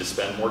them, you need to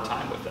spend more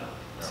time with them.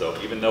 Yeah.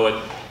 So even though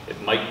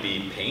it might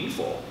be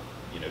painful,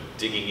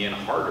 digging in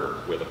harder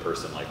with a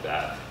person like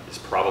that is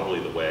probably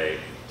the way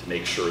to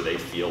make sure they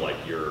feel like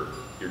you're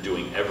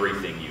doing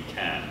everything you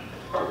can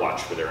to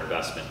watch for their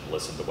investment and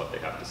listen to what they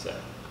have to say.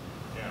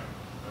 Yeah,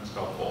 that's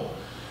helpful.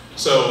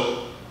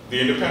 So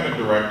the independent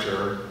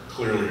director,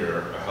 clearly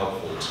a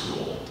helpful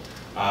tool.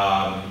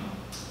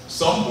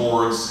 Some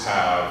boards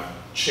have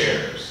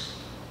chairs,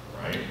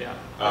 right?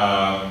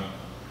 Yeah.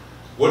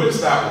 What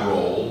is that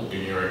role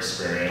in your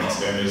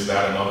experience, and is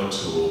that another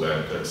tool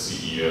that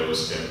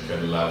CEOs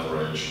can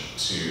leverage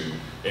to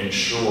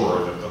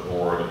ensure that the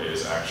board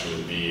is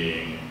actually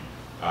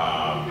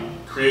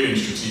creating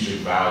strategic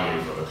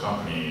value for the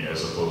company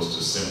as opposed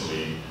to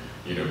simply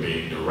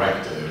being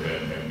directive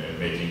and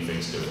making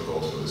things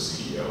difficult for the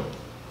CEO?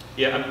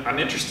 Yeah, I'm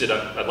interested.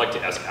 I'd like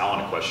to ask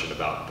Alan a question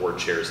about board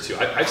chairs too.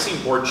 I've seen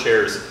board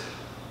chairs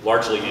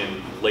largely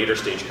in later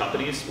stage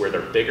companies where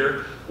they're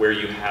bigger, where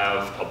you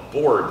have a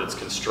board that's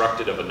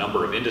constructed of a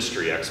number of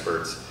industry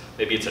experts.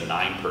 Maybe it's a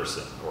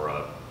 9-person or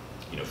a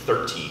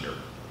 13 or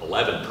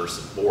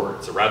 11-person board.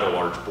 It's a rather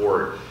large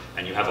board,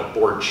 and you have a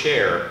board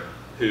chair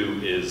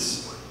who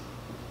is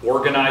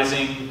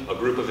organizing a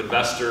group of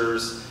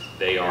investors.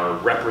 They are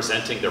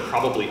representing, they're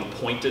probably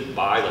appointed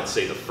by, let's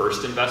say, the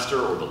first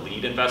investor or the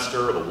lead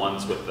investor, or the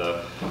ones with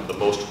the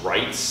most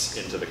rights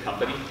into the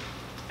company.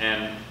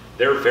 And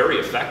they're very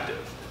effective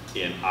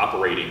in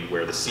operating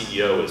where the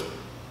CEO is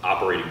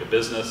operating the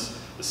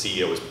business, the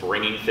CEO is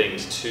bringing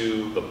things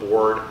to the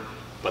board,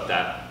 but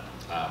that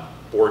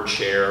board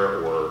chair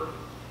or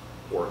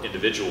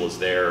individual is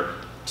there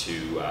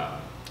to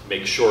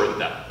make sure that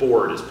that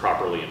board is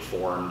properly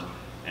informed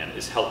and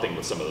is helping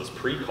with some of those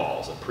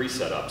pre-calls and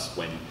pre-setups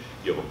when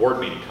you have a board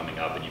meeting coming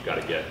up and you've got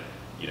to get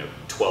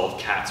 12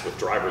 cats with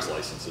driver's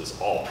licenses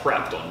all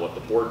prepped on what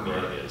the board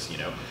meeting is,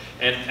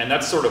 and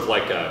that's sort of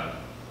like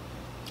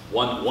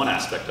one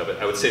aspect of it.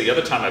 I would say the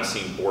other time I've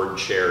seen board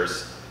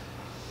chairs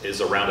is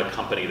around a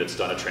company that's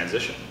done a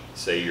transition.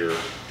 Say you're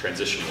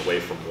transitioning away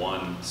from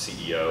one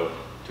CEO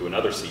to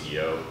another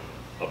CEO.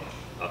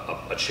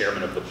 A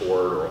chairman of the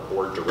board or a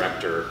board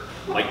director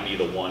might be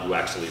the one who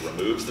actually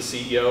removes the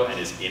CEO and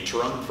is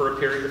interim for a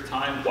period of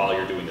time while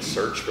you're doing a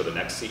search for the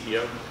next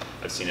CEO.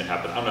 I've seen it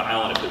happen. I don't know,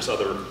 Alan, if there's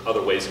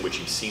other ways in which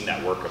you've seen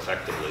that work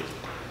effectively.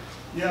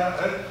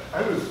 Yeah,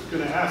 I was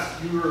going to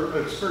ask your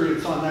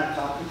experience on that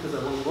topic because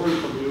I want to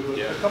learn from you, but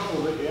yeah. A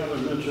couple that you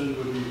haven't mentioned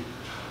would be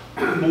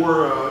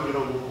more,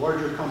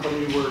 larger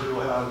company where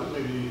you'll have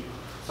maybe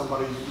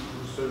somebody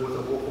who's been with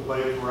a local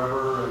bank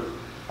forever and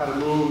kind of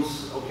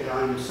moves. Okay,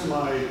 I'm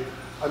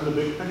the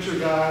big picture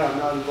guy. I'm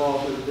not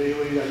involved in the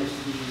daily. I used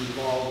to be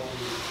involved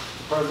with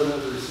the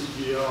president or the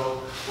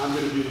CEO. I'm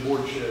going to be the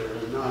board chair,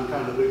 and now I'm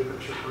kind of the big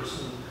picture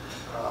person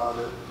that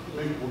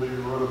will maybe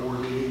run a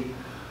board meeting.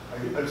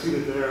 I've seen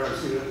it there. I've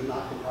seen it in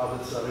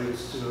not-for-profit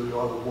settings too.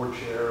 You'll have a board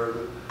chair,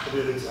 and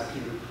an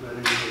executive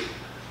committee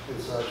and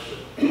such.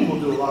 We'll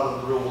do a lot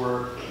of the real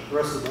work. The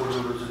rest of the board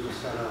members are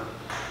just kind of,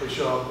 they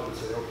show up and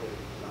say,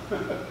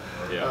 okay.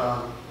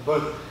 Yeah.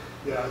 But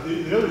yeah,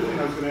 the other thing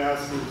I was going to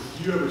ask is,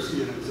 do you ever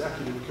see an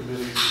executive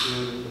committee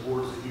in the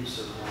boards that you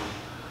serve on?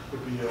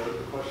 Would be a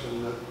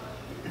question that,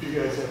 if you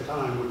guys have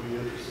time, would be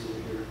interesting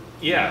to hear.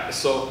 Yeah,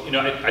 so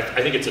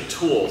I think it's a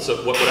tool.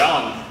 So what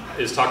Alan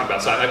is talking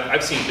about, so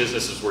I've seen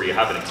businesses where you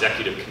have an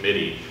executive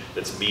committee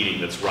that's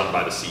meeting that's run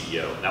by the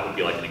CEO, and that would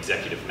be like an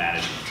executive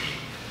management team.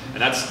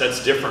 And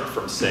that's different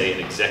from, say, an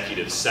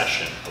executive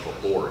session of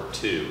a board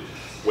too,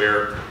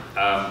 where,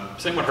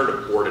 has anyone heard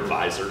of board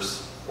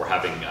advisors or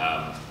having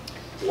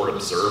board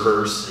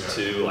observers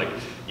too? Like,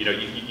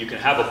 you can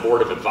have a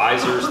board of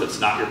advisors that's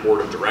not your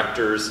board of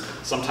directors.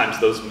 Sometimes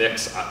those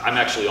mix. I'm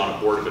actually on a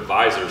board of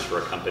advisors for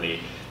a company,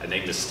 and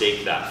they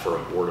mistake that for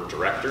a board of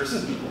directors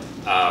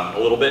a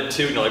little bit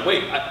too. And they're like,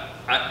 wait,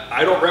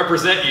 I don't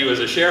represent you as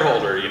a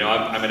shareholder.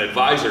 I'm an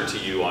advisor to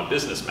you on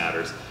business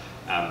matters.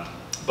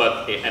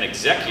 But an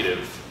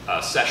executive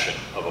session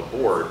of a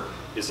board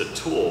is a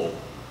tool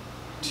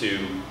to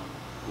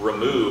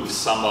remove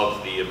some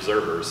of the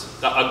observers.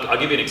 I'll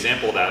give you an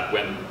example of that.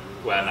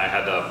 When I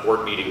had a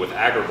board meeting with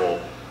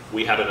Agrible,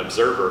 we had an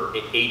observer.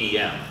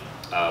 ADM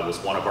was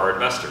one of our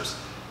investors.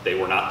 They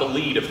were not the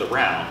lead of the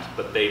round,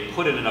 but they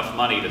put in enough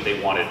money that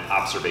they wanted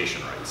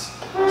observation rights.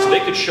 So they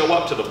could show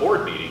up to the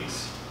board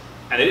meetings,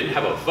 and they didn't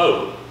have a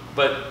vote,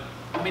 but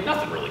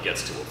nothing really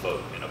gets to a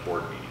vote in a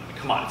board meeting.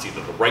 Come on, it's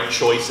either the right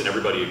choice and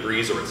everybody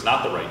agrees, or it's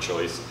not the right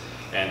choice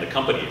and the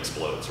company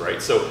explodes, right?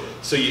 So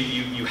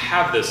you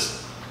have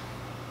this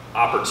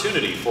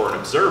opportunity for an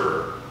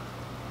observer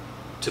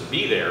to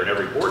be there in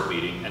every board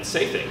meeting and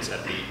say things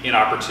at the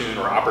inopportune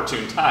or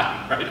opportune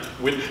time, right?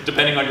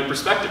 Depending on your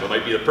perspective. It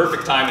might be the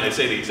perfect time and they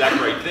say the exact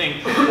right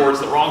thing, or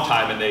it's the wrong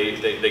time and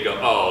they go,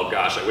 oh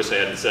gosh, I wish I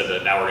hadn't said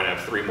that, now we're gonna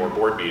have 3 more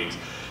board meetings.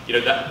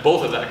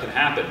 Both of that can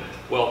happen.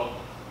 Well,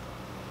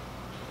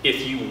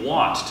 if you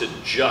want to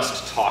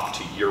just talk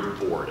to your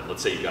board, and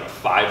let's say you've got a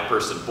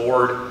 5-person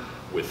board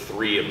with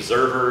 3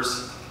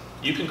 observers,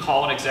 you can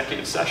call an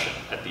executive session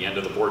at the end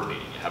of the board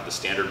meeting. You have the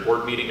standard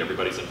board meeting,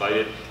 everybody's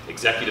invited.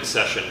 Executive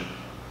session,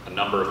 a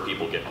number of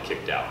people get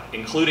kicked out,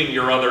 including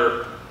your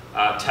other,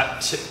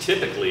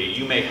 typically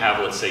you may have,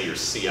 let's say, your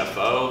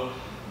CFO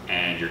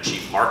and your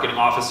chief marketing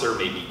officer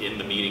may be in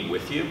the meeting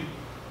with you,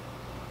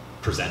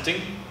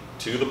 presenting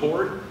to the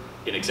board.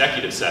 In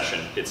executive session,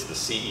 it's the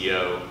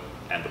CEO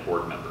and the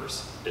board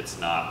members. It's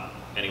not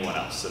anyone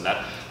else. And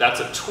that's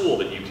a tool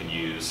that you can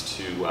use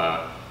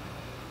to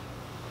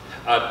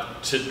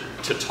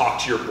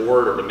talk to your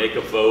board or to make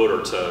a vote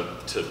or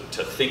to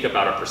think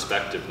about a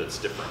perspective that's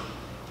different.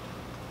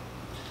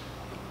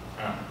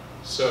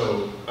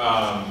 So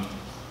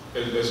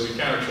as we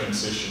kind of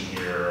transition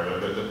here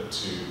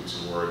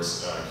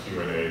towards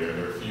Q&A,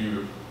 there are a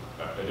few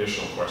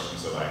additional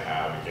questions that I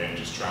have. Again,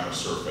 just trying to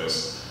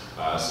surface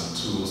some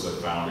tools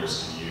that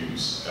founders can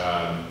use.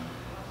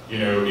 You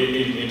know,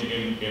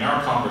 in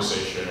our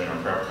conversation, in our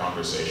prep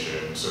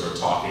conversation, sort of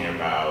talking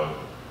about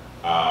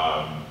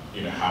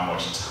you know, how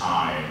much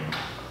time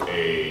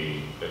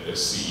a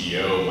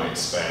CEO might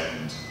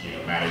spend, you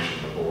know,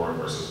 managing the board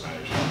versus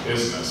managing the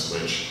business,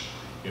 which,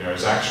 you know,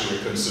 is actually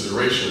a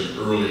consideration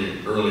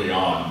early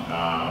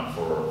on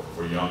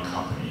for young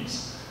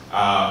companies.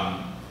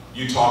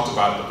 You talked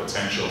about the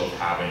potential of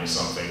having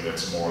something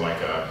that's more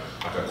like a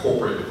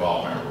corporate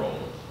development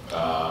role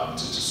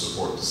to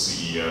support the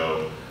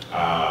CEO.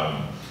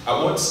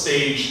 At what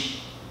stage,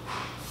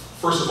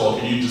 first of all,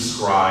 can you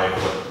describe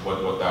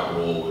what that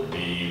role would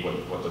be,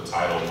 what the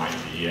title might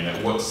be, and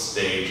at what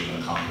stage in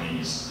the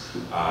company's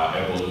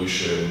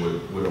evolution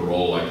would a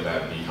role like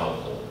that be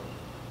helpful?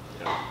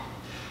 Yeah.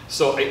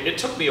 So it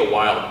took me a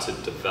while to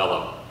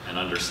develop an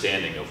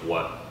understanding of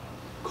what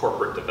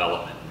corporate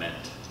development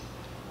meant.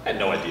 I had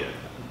no idea.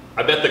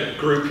 I bet the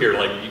group here,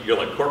 like, you're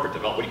like, corporate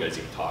development, what are you guys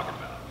even talking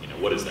about? You know,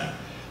 what is that?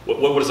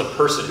 What is a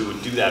person who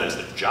would do that as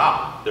their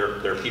job?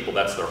 They're people,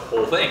 that's their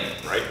whole thing,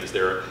 right?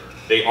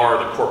 They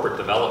are the corporate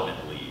development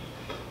lead.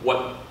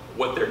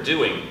 What they're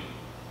doing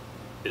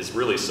is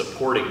really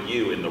supporting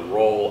you in the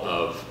role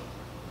of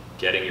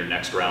getting your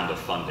next round of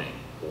funding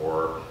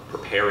or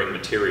preparing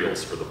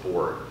materials for the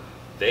board.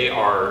 They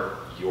are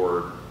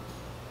your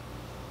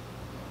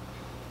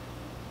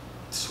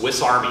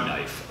Swiss Army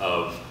knife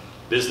of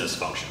business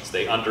functions.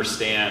 They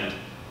understand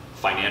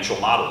financial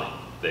modeling.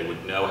 They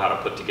would know how to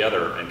put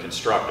together and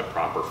construct a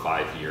proper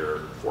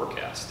 5-year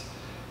forecast.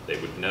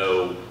 They would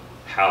know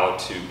how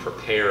to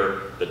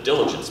prepare the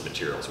diligence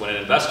materials. When an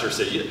investor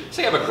says,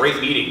 say you have a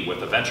great meeting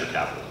with a venture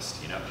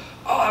capitalist, you know,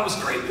 oh, that was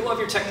great, we love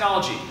your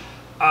technology.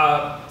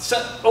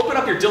 Open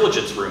up your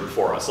diligence room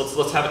for us.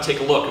 Let's have it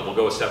take a look and we'll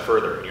go a step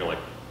further. And you're like,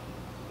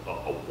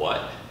 a what?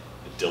 A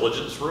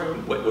diligence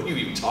room? What are you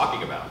even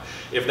talking about?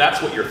 If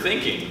that's what you're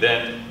thinking,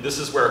 then this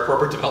is where a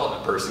corporate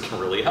development person can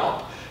really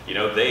help. You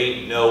know,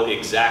 they know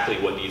exactly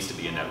what needs to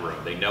be in that room.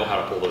 They know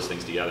how to pull those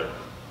things together.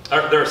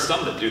 There are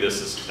some that do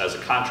this as a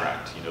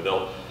contract. You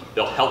know,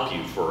 they'll help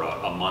you for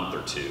a month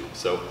or two.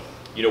 So,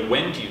 you know,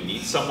 when do you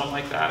need someone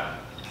like that?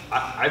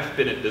 I've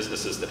been at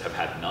businesses that have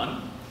had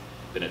none,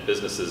 been at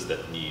businesses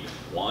that need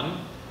one,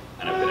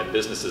 and I've been at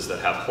businesses that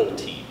have whole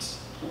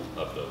teams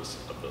of those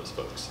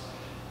folks.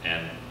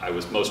 And I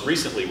was most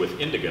recently with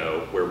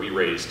Indigo, where we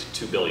raised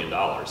 $2 billion.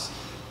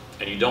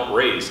 And you don't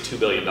raise $2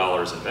 billion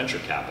in venture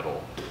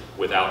capital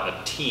without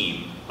a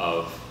team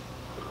of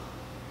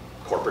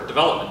corporate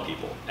development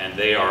people. And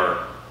they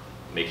are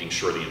making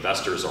sure the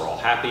investors are all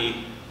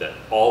happy, that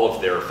all of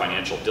their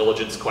financial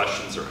diligence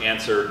questions are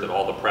answered, that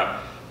all the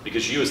prep,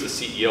 because you as the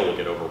CEO will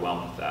get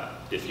overwhelmed with that.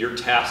 If you're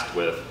tasked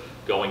with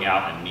going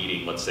out and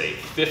meeting, let's say,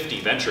 50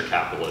 venture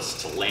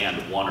capitalists to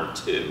land 1 or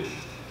 2,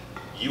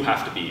 you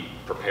have to be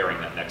preparing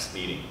that next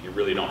meeting. You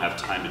really don't have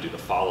time to do the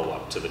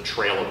follow-up to the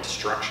trail of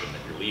destruction that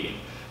you're leading.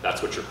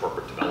 That's what your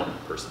corporate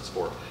development person's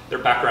for. Their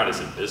background is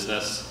in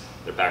business.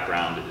 Their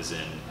background is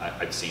in,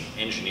 I've seen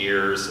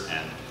engineers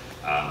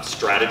and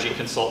strategy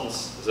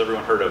consultants. Has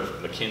everyone heard of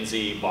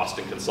McKinsey,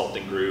 Boston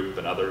Consulting Group,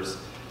 and others?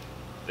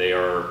 They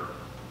are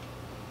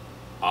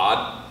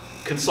odd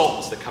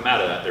consultants that come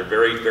out of that. They're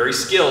very, very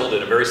skilled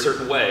in a very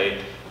certain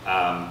way,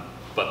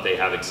 but they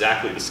have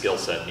exactly the skill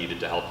set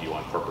needed to help you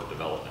on corporate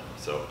development.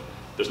 So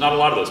there's not a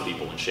lot of those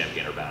people in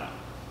Champaign-Urbana.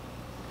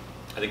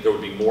 I think there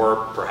would be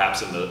more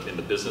perhaps in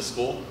the business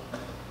school,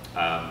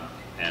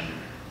 and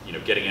you know,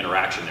 getting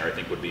interaction there I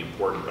think would be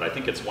important. But I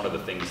think it's one of the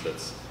things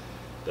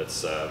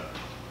that's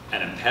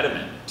an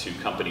impediment to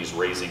companies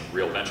raising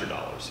real venture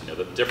dollars. You know,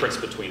 the difference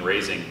between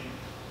raising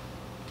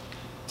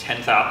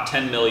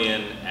 10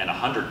 million and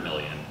 100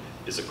 million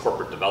is a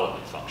corporate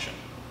development function.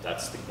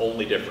 That's the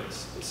only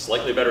difference. It's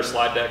slightly better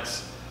slide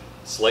decks,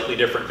 slightly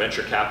different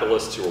venture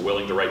capitalists who are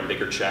willing to write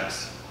bigger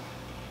checks,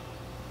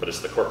 but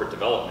it's the corporate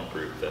development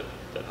group that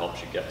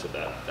helps you get to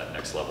that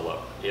next level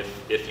up,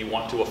 if you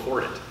want to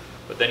afford it.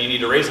 But then you need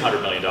to raise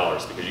 $100 million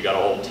because you got a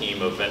whole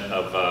team of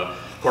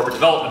corporate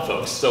development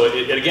folks. So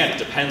again, it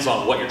depends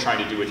on what you're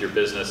trying to do with your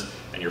business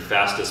and your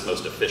fastest,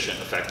 most efficient,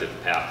 effective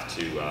path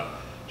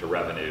to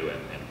revenue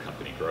and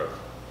company growth.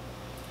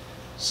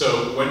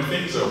 So when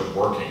things are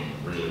working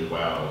really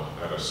well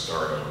at a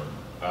startup,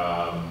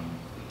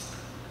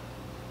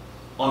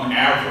 on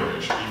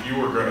average, if you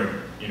were going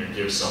to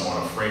give someone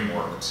a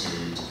framework to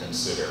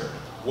consider,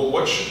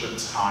 what should the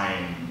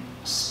time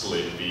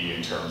split be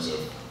in terms of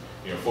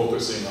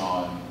focusing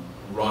on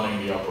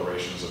running the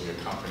operations of your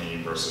company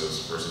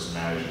versus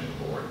managing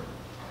the board?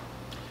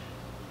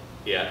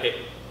 Yeah,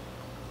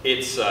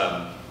 it's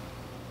I'm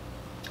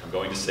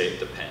going to say it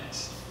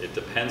depends. It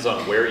depends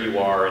on where you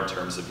are in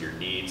terms of your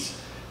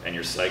needs and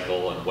your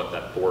cycle and what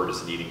that board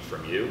is needing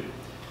from you.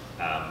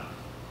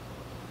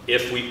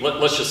 If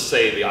let's just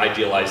say the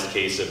idealized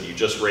case of you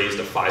just raised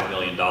a $5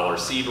 million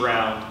seed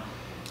round,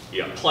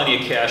 you have plenty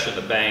of cash in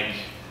the bank,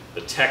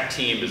 the tech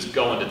team is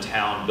going to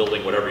town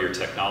building whatever your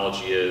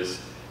technology is,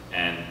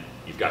 and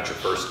you've got your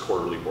first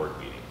quarterly board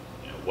meeting.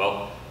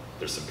 Well,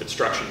 there's some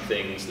construction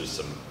things, there's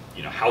some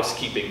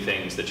housekeeping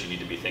things that you need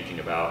to be thinking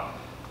about.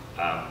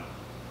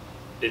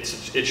 It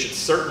should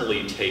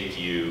certainly take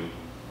you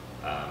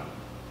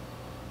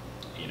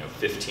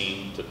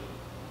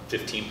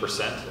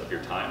 15% of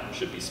your time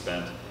should be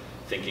spent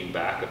thinking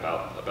back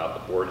about the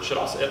board. It should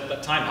also, at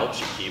that time, helps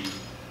you keep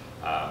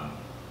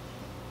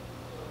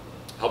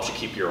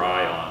your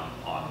eye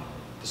on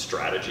the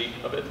strategy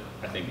of it.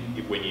 I think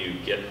when you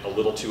get a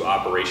little too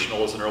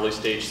operational as an early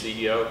stage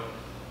CEO,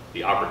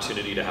 the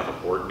opportunity to have a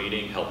board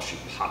meeting helps you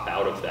pop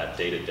out of that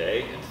day to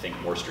day and think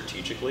more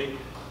strategically.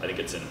 I think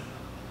it's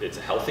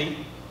healthy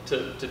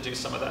to do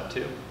some of that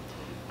too.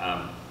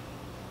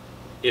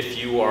 If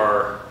you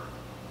are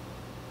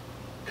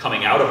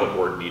coming out of a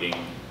board meeting,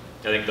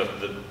 I think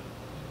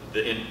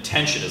the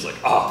intention is like,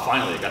 oh,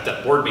 finally I got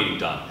that board meeting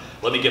done.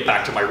 Let me get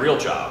back to my real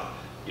job.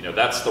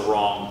 That's the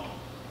wrong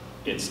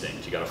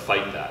instinct. You got to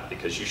fight that,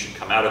 because you should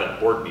come out of that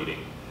board meeting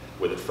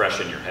with it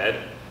fresh in your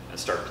head and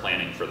start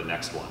planning for the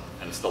next one.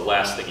 And it's the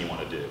last thing you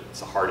want to do. It's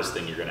the hardest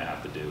thing you're going to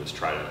have to do, is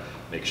try to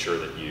make sure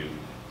that you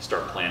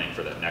start planning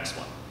for that next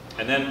one.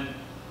 And then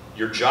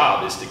your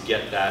job is to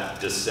get that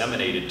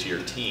disseminated to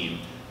your team,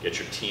 get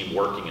your team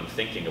working and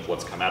thinking of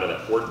what's come out of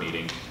that board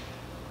meeting,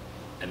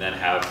 and then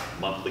have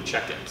monthly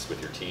check-ins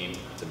with your team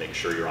to make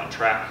sure you're on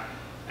track.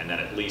 And then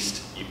at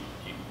least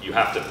you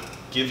have to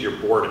give your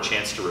board a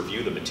chance to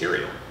review the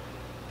material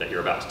that you're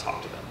about to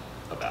talk to them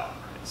about.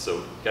 Right? So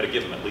you've got to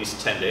give them at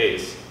least 10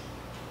 days,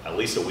 at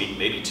least a week,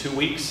 maybe 2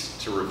 weeks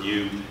to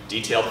review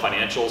detailed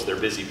financials. They're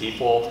busy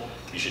people.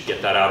 You should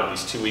get that out at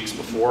least 2 weeks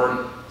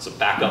before. So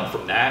back up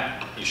from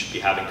that, you should be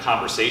having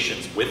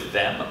conversations with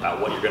them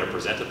about what you're going to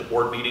present at the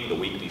board meeting the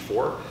week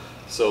before.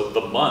 So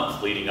the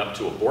month leading up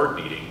to a board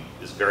meeting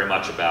is very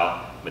much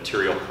about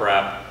material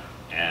prep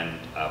and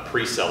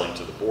pre-selling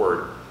to the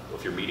board.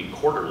 If you're meeting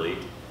quarterly,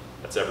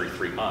 that's every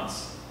 3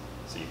 months.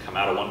 So you come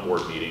out of one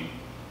board meeting,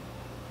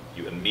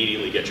 you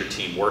immediately get your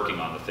team working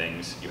on the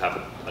things. You have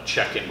a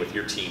check-in with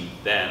your team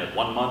then at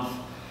 1 month,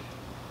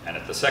 and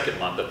at the second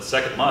month. At the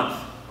second month,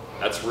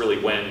 that's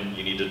really when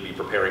you need to be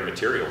preparing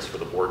materials for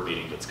the board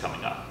meeting that's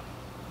coming up.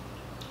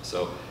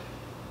 So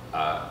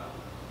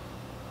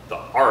the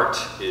art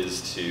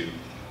is to,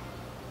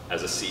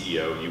 as a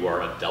CEO, you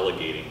are a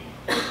delegating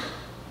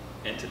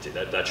entity.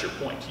 That's your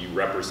point. You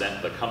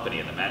represent the company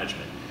and the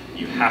management.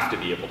 You have to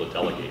be able to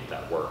delegate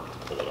that work to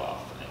pull it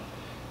off.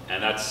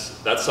 And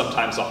that's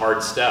sometimes a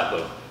hard step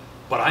of,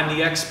 but I'm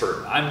the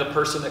expert. I'm the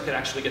person that can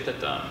actually get that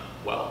done.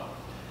 Well,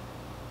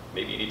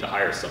 maybe you need to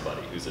hire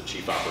somebody who's a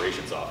chief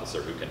operations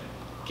officer who can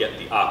get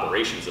the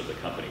operations of the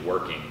company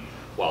working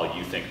while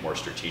you think more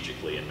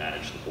strategically and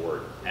manage the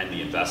board and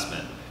the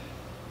investment,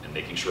 and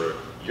making sure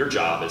your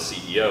job as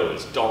CEO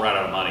is don't run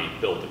out of money,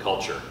 build the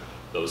culture.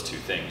 Those two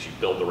things. You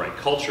build the right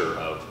culture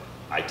of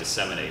I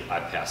disseminate, I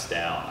pass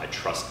down, I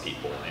trust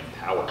people, I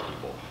empower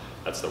people.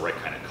 That's the right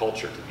kind of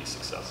culture to be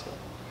successful.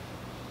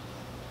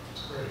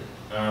 That's great.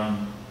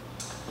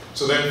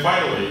 So then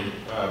finally,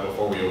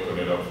 before we open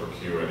it up for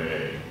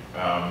Q&A,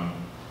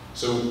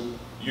 so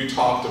you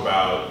talked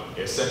about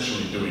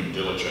essentially doing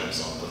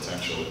diligence on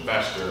potential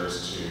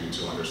investors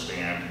to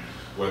understand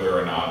whether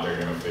or not they're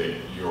going to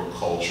fit your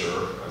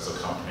culture as a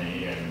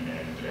company and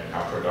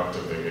how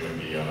productive they're going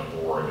to be on a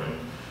board.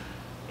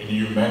 And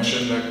you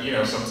mentioned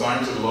that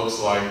sometimes it looks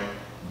like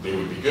they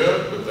would be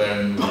good, but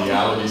then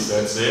reality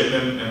sets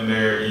in and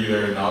they're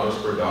either not as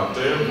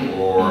productive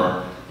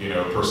or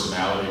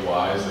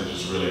personality-wise they're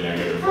just really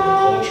negative for the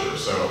culture.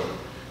 So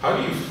how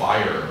do you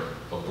fire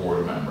a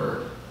board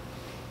member?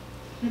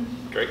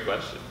 Great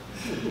question.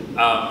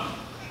 I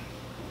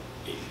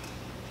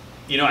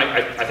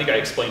think I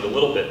explained a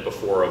little bit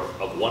before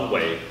of one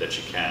way that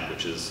you can,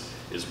 which is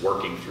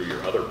working through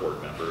your other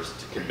board members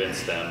to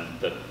convince them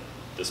that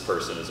this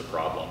person is a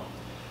problem.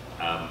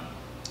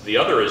 The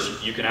other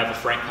is you can have a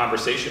frank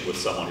conversation with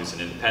someone who's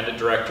an independent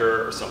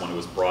director or someone who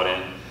was brought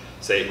in.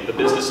 Say, the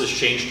business has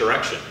changed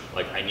direction.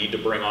 Like, I need to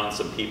bring on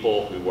some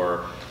people who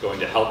are going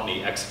to help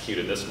me execute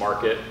in this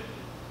market.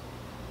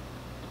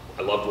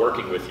 I loved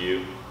working with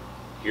you.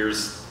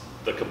 Here's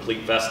the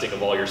complete vesting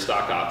of all your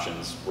stock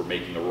options. We're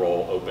making a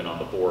role open on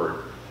the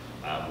board.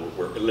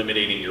 We're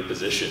eliminating your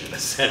position in a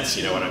sense,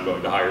 and I'm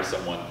going to hire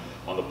someone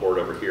on the board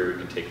over here who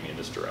can take me in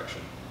this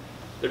direction.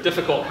 They're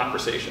difficult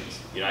conversations.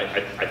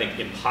 I think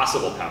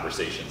impossible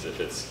conversations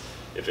if it's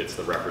if it's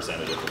the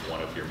representative of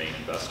one of your main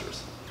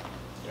investors.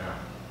 Yeah.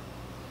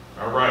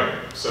 All right.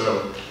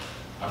 So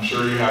I'm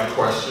sure you have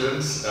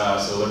questions.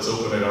 So let's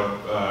open it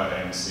up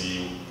and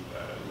see.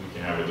 We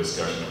can have a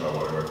discussion about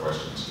whatever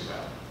questions you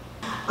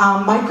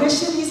have. My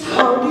question is,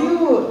 how do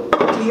you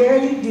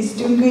clearly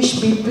distinguish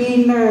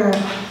between an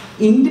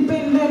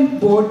independent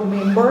board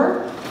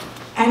member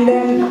and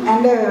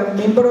a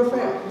member of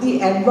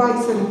the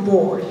advisory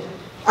board?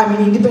 I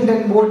mean,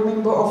 independent board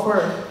member of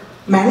a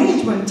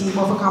management team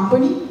of a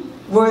company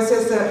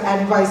versus an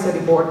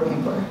advisory board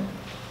member?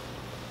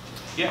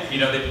 Yeah, you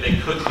know, they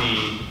could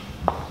be,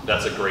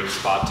 that's a great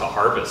spot to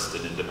harvest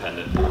an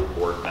independent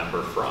board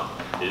member from,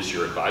 is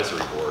your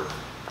advisory board.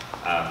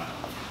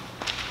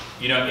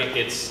 You know,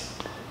 it's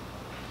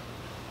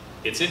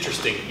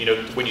interesting, you know,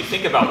 when you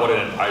think about what an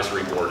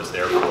advisory board is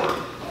there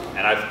for,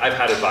 and I've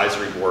had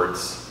advisory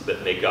boards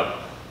that make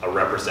up a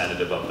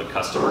representative of the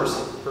customers,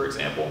 for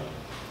example.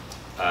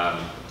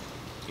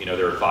 You know,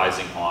 they're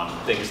advising on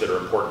things that are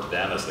important to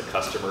them as the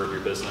customer of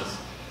your business.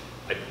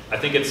 I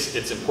think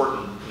it's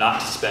important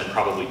not to spend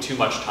probably too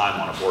much time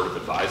on a board of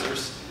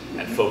advisors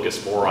and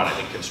focus more on, I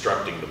think,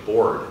 constructing the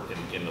board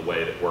in the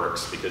way that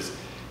works, because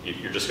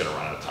you're just going to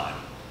run out of time,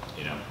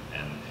 you know.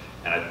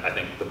 And I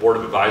think the board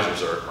of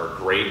advisors are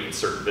great in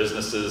certain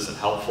businesses and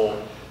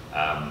helpful,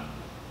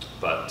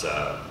 but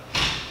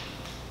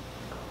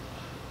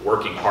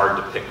working hard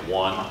to pick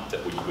one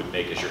that you would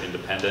make as your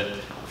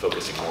independent,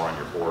 focusing more on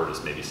your board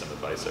is maybe some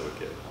advice I would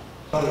give.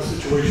 Not a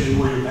situation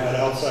where you've had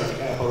outside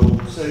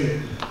capital,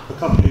 say a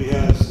company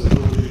has the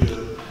ability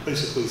to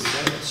basically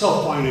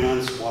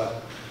self-finance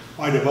what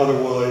might have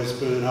otherwise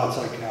been an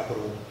outside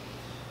capital.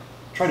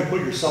 Try to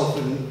put yourself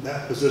in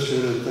that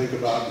position and think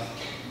about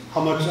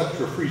how much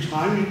extra free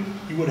time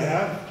you would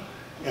have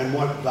and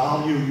what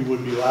value you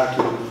would be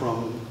lacking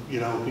from, you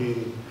know,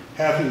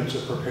 having to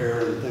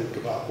prepare and think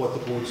about what the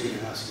board's going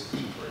to ask you.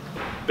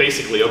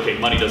 Basically, okay,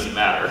 money doesn't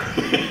matter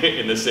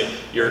in this thing.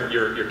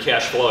 You're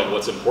cash flowing.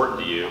 What's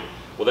important to you?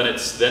 Well,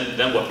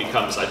 then what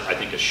becomes, I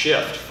think, a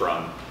shift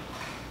from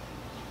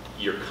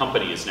your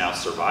company is now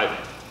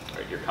surviving.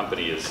 Right? Your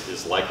company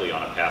is likely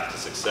on a path to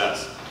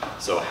success.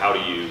 So how do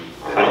you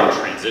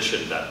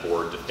transition that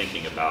board to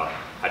thinking about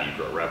how do you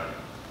grow revenue?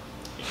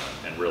 You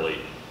know, and really,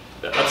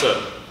 that's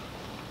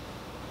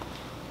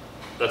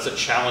a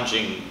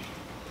challenging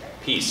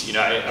piece. You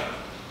know,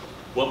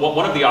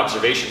 one of the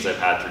observations I've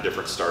had through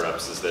different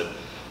startups is that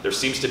there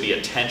seems to be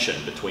a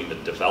tension between the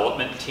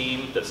development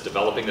team that's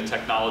developing the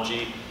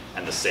technology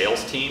and the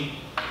sales team.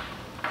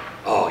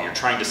 Oh, you're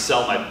trying to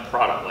sell my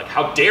product. Like,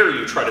 how dare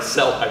you try to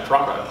sell my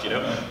product, you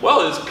know?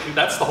 Well,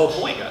 that's the whole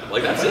point.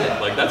 Like, that's it.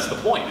 Like, that's the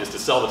point, is to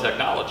sell the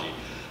technology.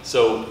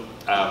 So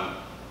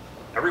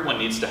everyone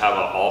needs to have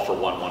an all for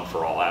one, one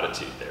for all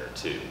attitude there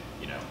too,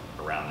 you know,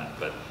 around that.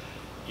 But,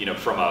 you know,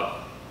 from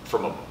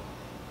a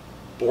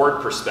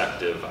board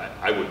perspective,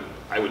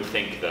 I would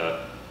think the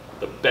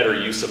better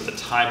use of the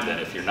time then,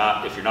 if you're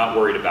not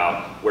worried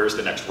about where's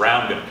the next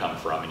round going to come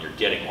from, and you're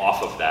getting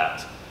off of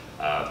that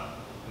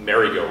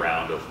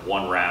merry-go-round of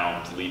one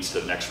round leads to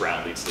the next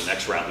round, leads to the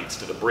next round, leads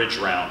to the bridge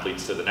round,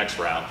 leads to the next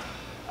round.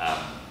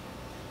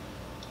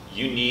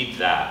 You need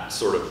that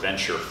sort of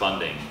venture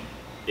funding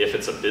if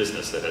it's a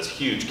business that has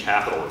huge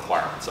capital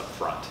requirements up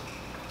front,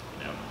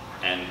 you know.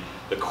 And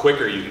the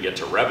quicker you can get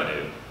to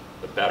revenue,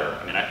 the better.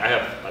 I mean, I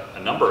have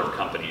a number of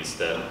companies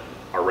that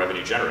are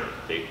revenue generating.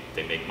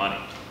 They make money,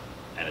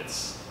 and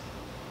it's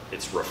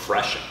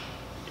refreshing,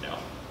 you know.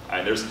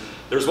 And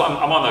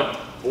I'm on the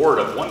board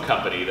of one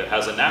company that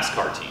has a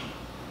NASCAR team.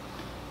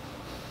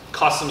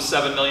 Costs them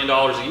 $7 million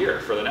a year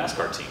for the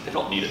NASCAR team. They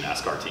don't need a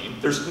NASCAR team.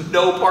 There's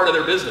no part of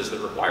their business that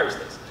requires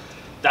this.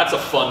 That's a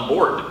fun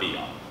board to be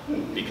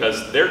on,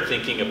 because they're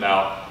thinking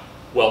about,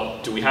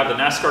 well, do we have the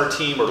NASCAR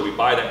team, or do we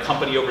buy that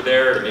company over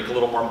there to make a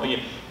little more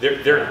money?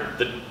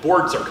 The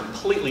boards are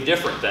completely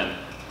different than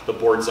the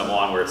boards I'm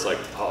on, where it's like,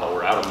 oh,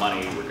 we're out of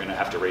money, we're going to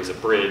have to raise a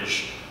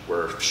bridge,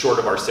 we're short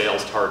of our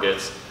sales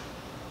targets.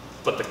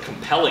 But the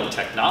compelling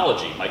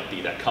technology might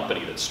be that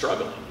company that's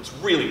struggling. It's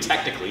really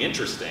technically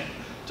interesting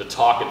to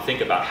talk and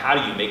think about how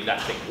do you make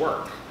that thing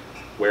work.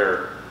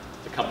 Where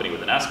the company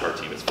with the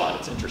NASCAR team, it's fun,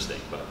 it's interesting,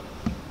 but,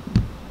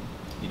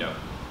 you know,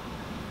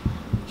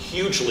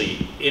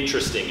 hugely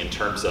interesting in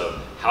terms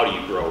of how do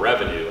you grow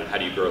revenue and how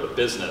do you grow the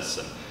business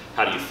and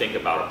how do you think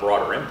about a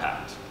broader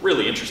impact.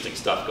 Really interesting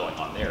stuff going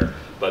on there,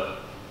 but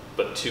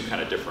two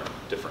kind of different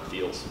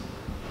fields.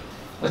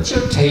 What's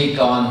your take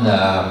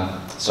on,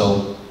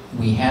 so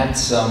we had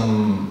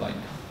some like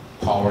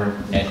power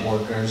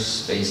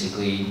networkers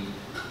basically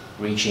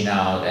reaching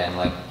out and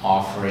like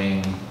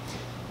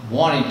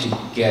wanting to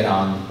get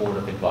on the board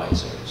of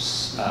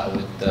advisors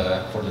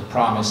for the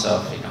promise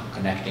of, you know,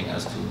 connecting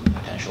us to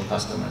potential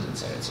customers,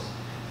 etc. So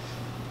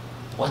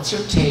what's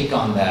your take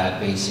on that?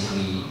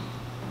 Basically,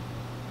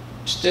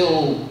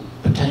 still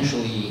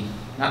potentially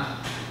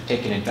not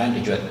taking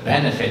advantage of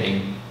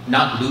benefiting,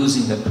 not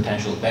losing the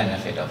potential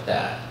benefit of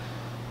that,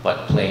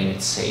 but playing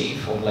it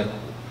safe, or like,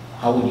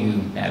 how would you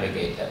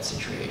navigate that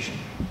situation?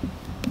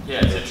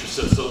 Yeah, it's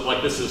interesting. So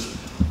like, this is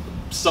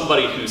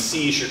somebody who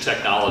sees your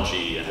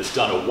technology and has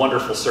done a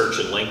wonderful search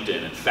in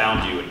LinkedIn and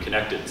found you and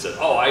connected and said,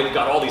 oh, I've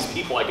got all these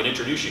people I can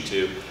introduce you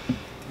to.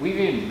 We've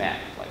even met,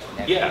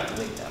 like, yeah.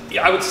 LinkedIn.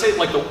 Yeah, I would say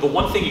like the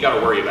one thing you got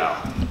to worry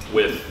about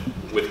with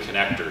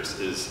connectors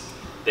is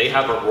they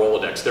have a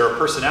Rolodex. They're a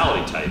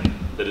personality type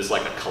that is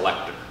like a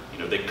collector. You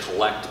know, they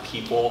collect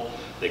people,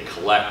 they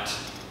collect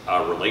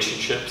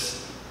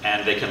relationships,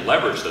 and they can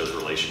leverage those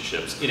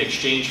relationships in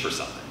exchange for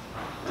something.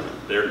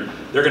 They're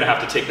going to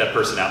have to take that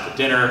person out to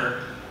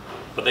dinner,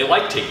 but they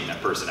like taking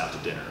that person out to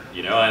dinner,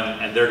 you know,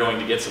 and they're going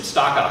to get some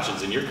stock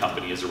options in your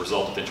company as a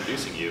result of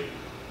introducing you.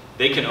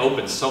 They can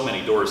open so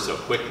many doors so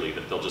quickly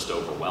that they'll just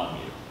overwhelm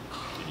you,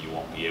 and you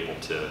won't be able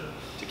to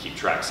keep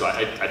track. So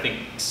I think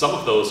some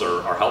of those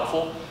are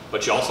helpful,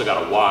 but you also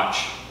got to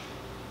watch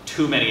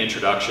too many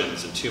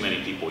introductions and too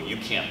many people. You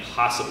can't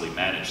possibly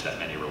manage that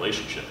many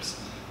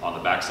relationships on the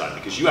backside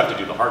because you have to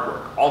do the hard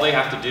work. All they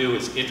have to do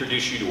is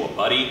introduce you to a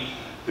buddy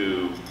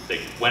who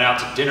they went out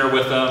to dinner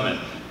with them and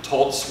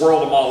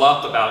swirled them all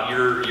up about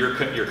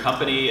your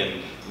company,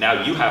 and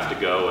now you have to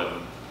go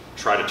and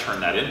try to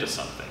turn that into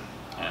something.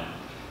 And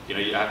you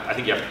know, I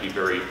think you have to be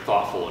very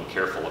thoughtful and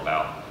careful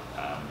about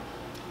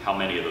how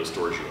many of those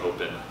doors you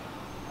open.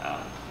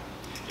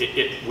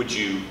 Would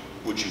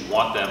you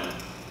want them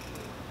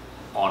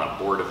on a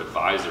board of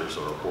advisors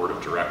or a board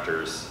of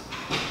directors?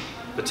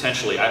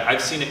 Potentially,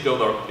 I've seen it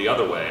go the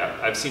other way.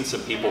 I've seen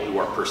some people who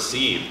are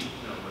perceived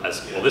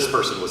as, well, this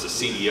person was a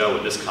CEO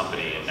in this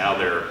company and now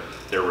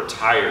they're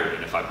retired,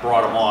 and if I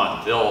brought them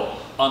on, they'll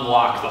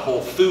unlock the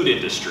whole food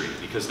industry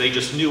because they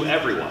just knew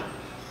everyone.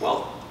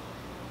 Well,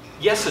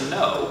 yes and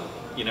no,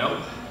 you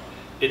know.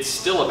 It's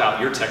still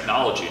about your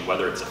technology and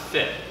whether it's a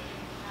fit.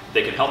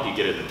 They can help you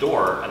get in the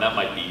door, and that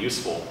might be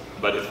useful.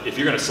 But if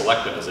you're going to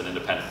select them as an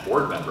independent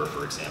board member,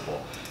 for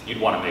example, you'd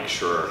want to make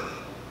sure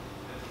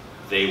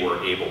they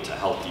were able to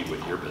help you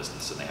with your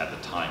business and they had the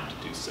time to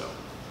do so.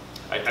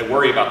 I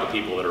worry about the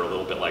people that are a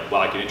little bit like, well,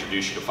 I can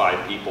introduce you to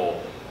 5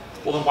 people.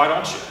 Well, then why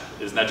don't you?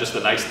 Isn't that just a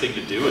nice thing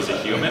to do as a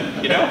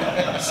human, you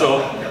know?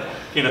 So,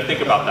 you know,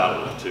 think about that a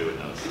little too in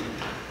those.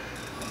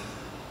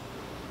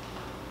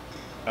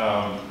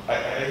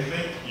 I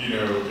think, you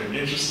know, an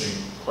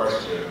interesting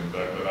question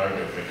that I've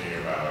been thinking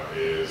about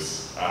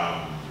is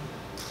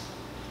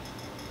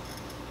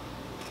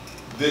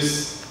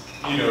this,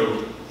 you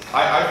know,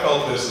 I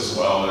felt this as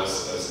well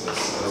as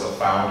a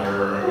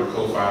founder, a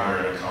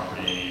co-founder in a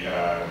company,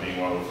 being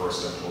one of the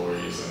first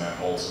employees, and then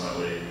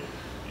ultimately,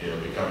 you know,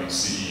 becoming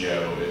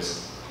CEO.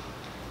 Is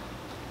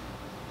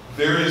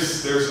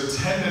there's a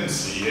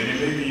tendency, and it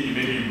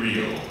may be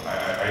real.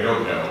 I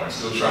don't know. I'm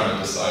still trying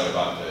to decide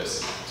about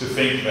this. To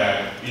think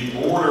that in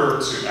order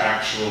to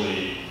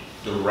actually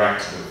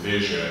direct the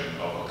vision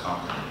of a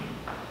company,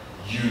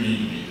 you need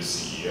to be the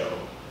CEO.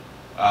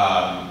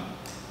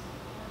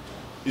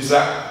 Is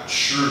that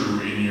true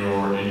in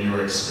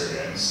your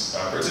experience,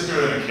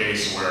 particularly in a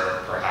case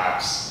where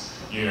perhaps,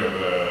 you know,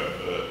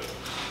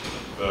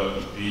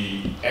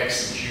 the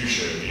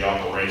execution, the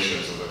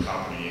operations of the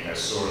company has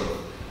sort of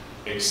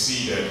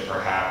exceeded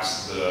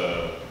perhaps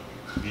the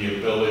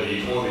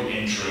ability or the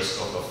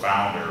interest of the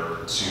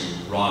founder to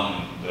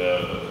run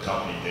the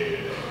company day to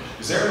day?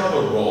 Is there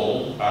another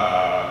role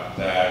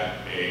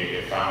that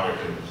a founder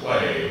can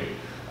play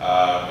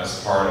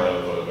as part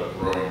of a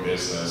growing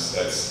business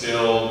that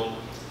still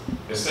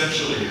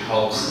essentially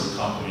helps the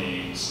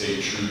company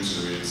stay true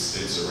to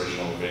its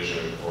original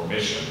vision or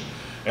mission?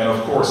 And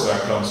of course,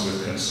 that comes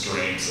with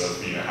constraints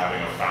of, you know,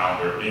 having a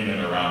founder in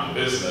and around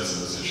the business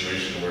in a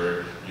situation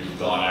where you've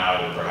gone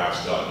out and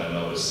perhaps gotten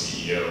another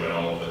CEO and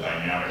all of the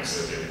dynamics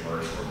that can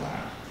emerge from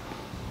that.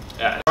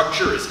 Yeah,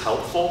 structure is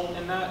helpful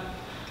in that,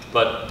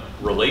 but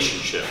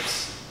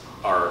relationships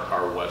are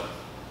what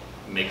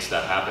makes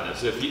that happen.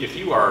 So if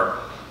you are,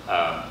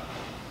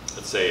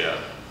 let's say,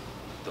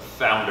 the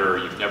founder,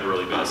 you've never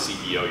really been a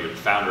CEO, you're the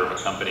founder of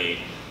a company,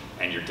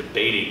 and you're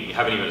debating, you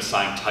haven't even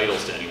assigned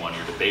titles to anyone,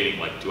 you're debating,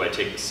 like, do I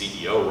take the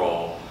CEO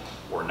role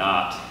or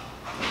not?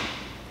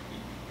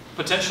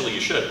 Potentially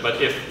you should,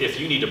 but if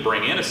you need to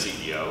bring in a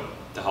CEO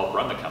to help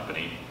run the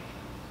company,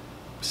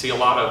 see a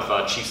lot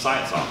of chief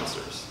science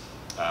officers,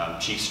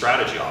 chief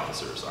strategy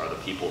officers are the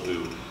people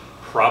who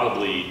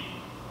probably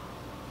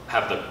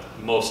have the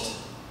most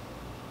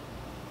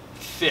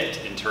fit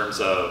in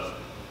terms of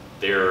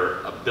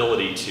their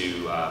ability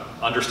to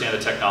understand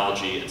the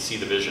technology and see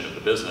the vision of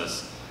the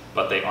business,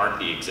 but they aren't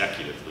the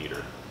executive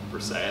leader, per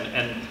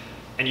se.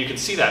 And you can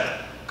see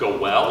that go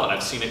well, and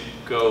I've seen it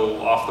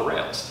go off the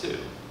rails, too.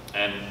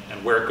 And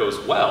where it goes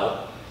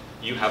well,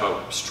 you have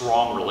a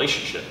strong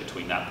relationship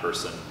between that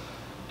person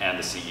and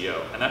the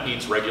CEO. And that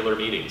means regular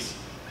meetings.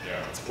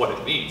 Yeah. That's what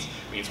it means.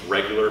 It means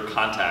regular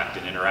contact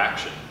and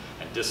interaction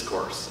and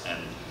discourse and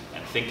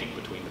thinking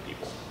between the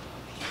people.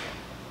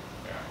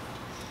 Yeah.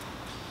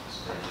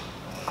 That's great.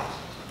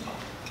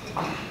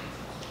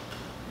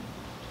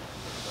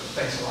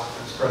 Thanks a lot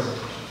for this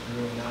presentation. It's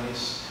been really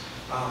nice.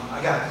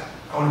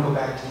 I want to go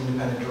back to the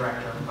independent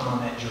director. I'm on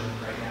that journey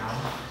right now.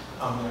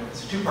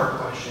 It's a two-part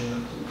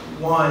question.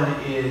 One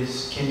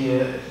is, can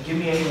you give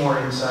me any more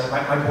insight?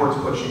 My board's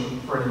pushing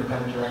for an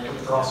independent director,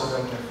 but they're also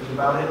going to think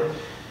about it.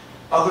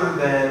 Other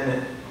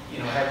than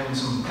having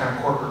some kind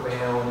of corporate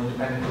veil and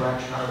independent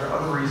direction, are there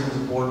other reasons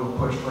the board would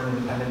push for an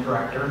independent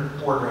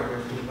board director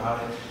to think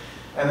about it?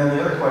 And then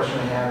the other question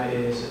I have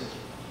is,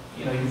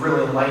 you've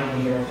really enlightened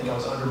me here. I think I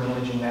was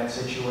under-managing that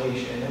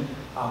situation,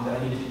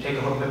 that I needed to take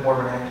a little bit more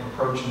of an active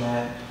approach in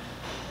that.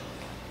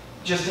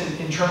 Just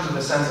in terms of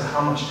the sense of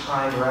how much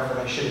time or effort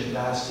I should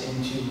invest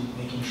into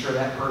making sure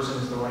that person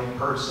is the right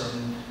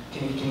person,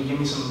 can you give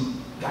me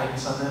some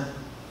guidance on that?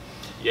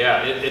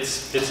 Yeah,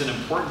 it's an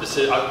important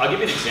decision. I'll give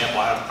you an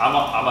example.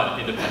 I'm an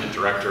independent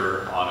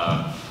director on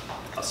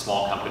a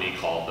small company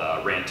called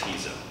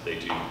Rantiza. They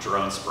do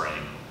drone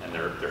spraying, and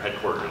they're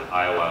headquartered in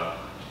Iowa.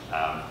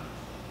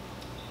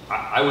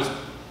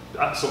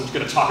 So I'm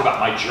going to talk about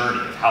my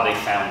journey of how they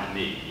found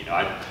me.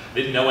 I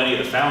didn't know any of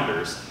the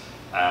founders.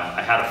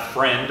 I had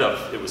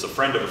it was a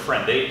friend of a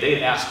friend.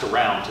 They asked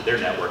around to their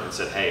network and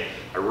said, hey,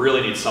 I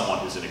really need someone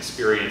who's an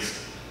experienced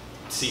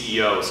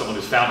CEO, someone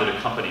who's founded a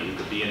company who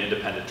could be an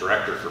independent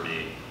director for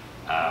me,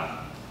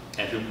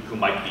 and who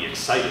might be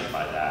excited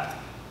by that.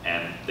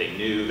 And they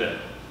knew that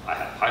I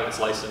had a pilot's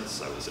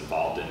license. I was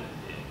involved in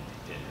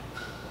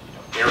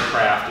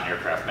aircraft and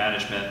aircraft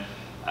management.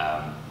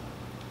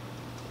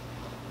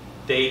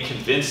 They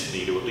convinced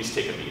me to at least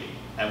take a meeting.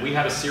 And we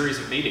had a series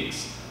of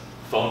meetings.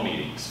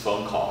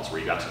 Phone calls where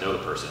you got to know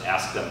the person,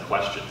 ask them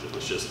questions. It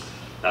was just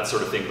that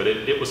sort of thing. But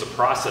it was a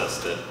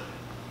process that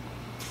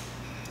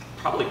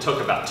probably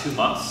took about 2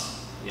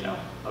 months,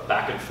 a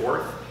back and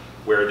forth,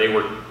 where they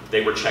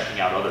were checking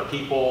out other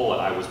people,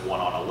 and I was one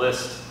on a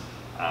list.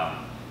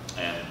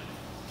 And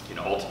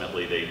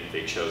ultimately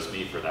they chose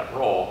me for that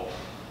role.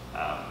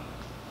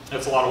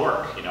 It's a lot of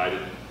work.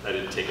 I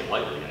didn't take it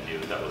lightly. I knew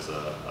that was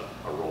a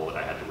role that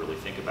I had to really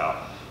think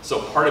about. So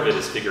part of it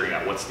is figuring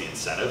out what's the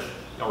incentive.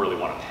 You don't really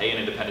want to pay an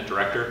independent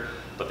director,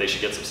 but they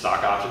should get some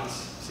stock options.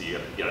 So you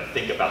got to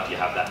think about, do you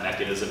have that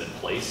mechanism in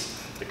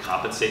place to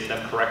compensate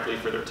them correctly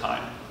for their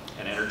time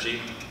and energy,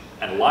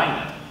 and align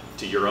them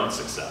to your own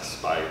success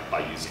by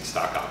using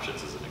stock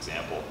options as an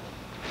example.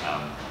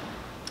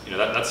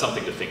 That's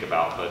something to think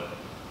about. But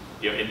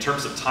in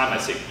terms of time, I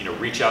say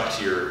reach out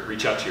to your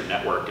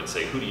network and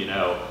say, who do you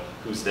know,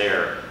 who's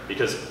there,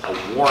 because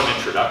a warm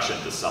introduction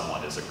to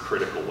someone is a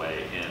critical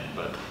way in.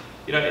 But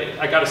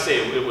I got to say,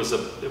 it was a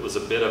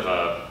bit of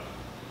a.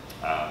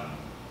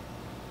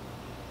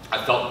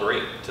 I felt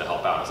great to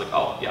help out. I was like,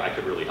 oh yeah, I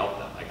could really help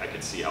them. I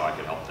could see how I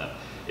could help them.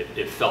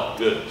 It felt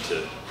good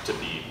to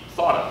be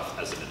thought of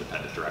as an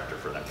independent director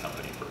for that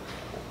company, for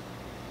example.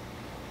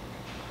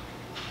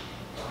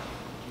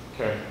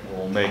 Okay,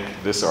 we'll make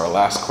this our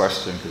last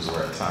question because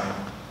we're at time.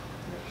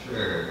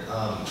 Sure.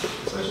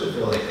 Especially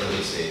for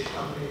early stage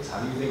companies, how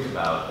do you think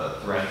about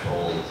the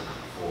threshold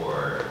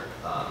for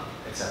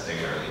accepting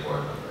an early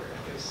board member?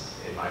 Because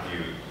in my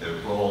view, the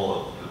role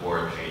of the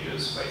board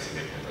changes quite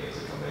significantly as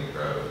the company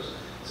grows.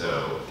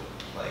 So,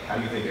 how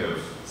do you think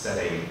of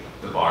setting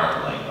the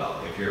bar?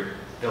 Well, if you're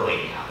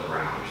filling half the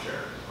round,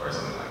 sure, or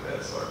something like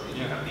this, or if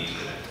you have these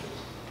credentials.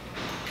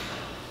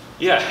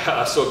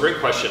 Yeah. So a great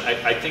question.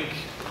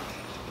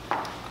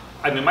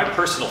 I mean, my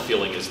personal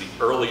feeling is the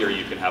earlier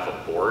you can have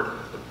a board,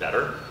 the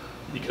better,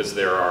 because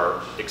there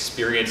are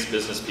experienced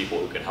business people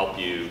who can help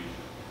you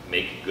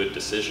make good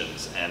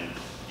decisions, and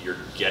you're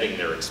getting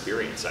their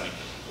experience. I mean,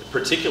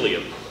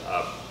 particularly,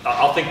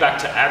 I'll think back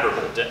to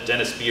Agrible,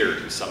 Dennis Beard,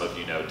 who some of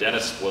you know.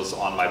 Dennis was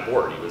on my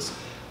board.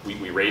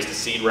 We raised a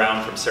seed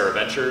round from Sarah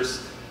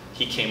Ventures.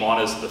 He came on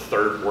as the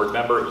third board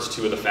member. It was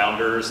 2 of the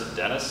founders and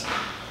Dennis.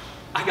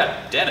 I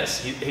got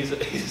Dennis. He's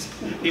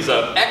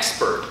an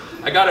expert.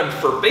 I got him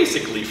for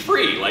basically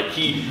free.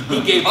 He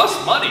gave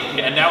us money,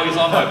 and now he's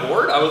on my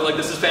board. I was like,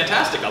 this is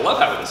fantastic. I love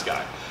having this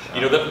guy.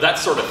 That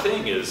sort of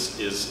thing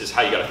is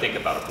how you got to think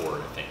about a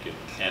board, I think.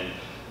 And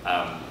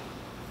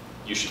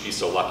you should be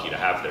so lucky to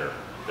have their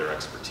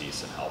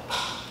expertise and help,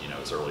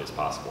 as early as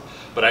possible.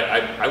 But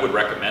I would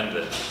recommend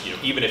that,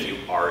 even if you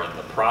are in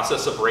the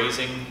process of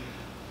raising,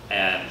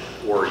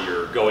 or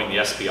you're going the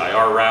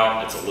SBIR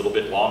route, it's a little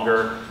bit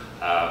longer.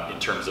 In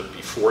terms of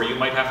before you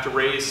might have to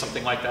raise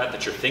something like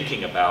that you're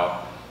thinking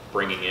about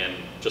bringing in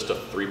just a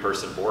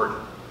 3-person board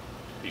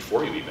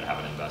before you even have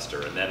an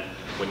investor. And then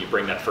when you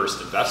bring that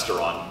first investor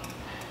on,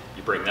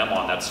 you bring them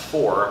on, that's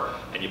 4,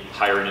 and you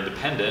hire an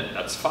independent,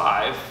 that's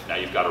 5. Now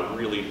you've got a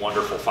really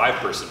wonderful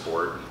 5-person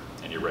board,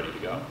 and you're ready to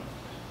go.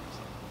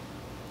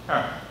 All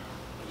right.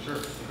 Sure.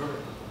 Go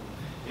ahead.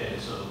 Yeah,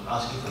 so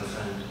asking for a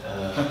friend.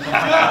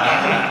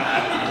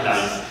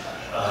 Nice.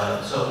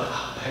 So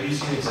have you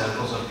seen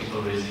examples of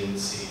people raising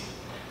seed?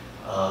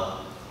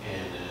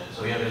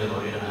 So we have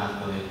about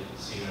 8.5 million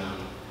seed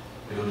round.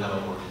 We don't have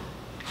a board.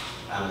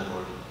 I'm the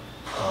board.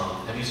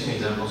 Have you seen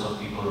examples of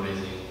people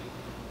raising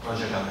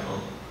project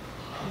capital,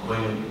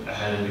 going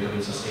ahead and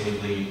becoming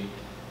sustainably,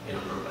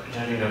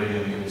 generating revenue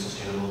and becoming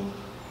sustainable,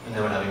 and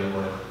never having a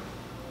board ever?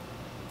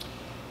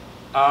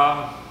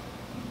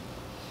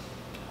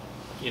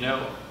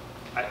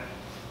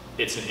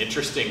 It's an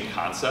interesting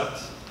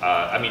concept.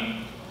 I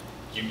mean,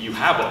 you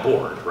have a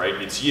board, right?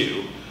 It's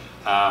you.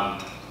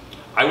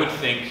 I would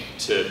think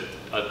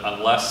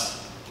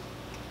unless,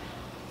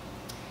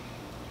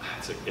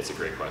 it's a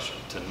great question,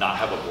 to not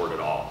have a board at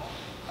all.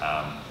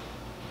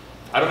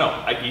 I don't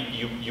know,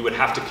 you would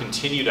have to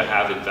continue to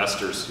have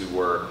investors who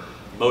were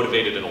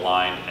motivated and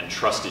aligned and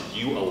trusted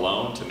you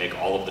alone to make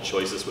all of the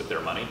choices with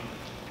their money.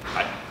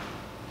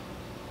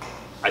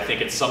 I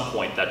think at some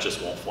point that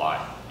just won't fly.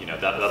 You know,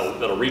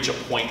 that'll reach a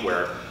point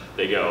where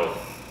they go,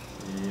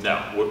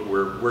 no,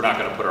 we're not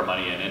going to put our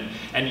money in.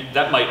 And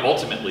that might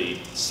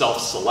ultimately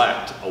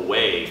self-select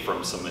away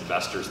from some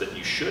investors that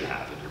you should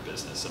have in your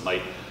business, and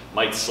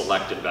might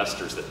select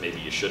investors that maybe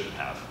you shouldn't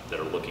have, that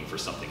are looking for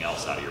something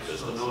else out of your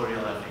business. So no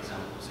real life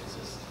examples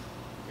exist?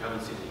 You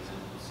haven't seen the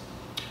examples?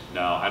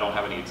 No, I don't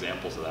have any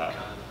examples of that.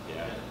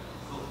 Yeah.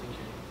 Cool, thank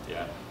you.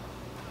 Yeah.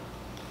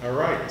 All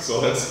right,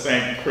 so let's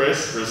thank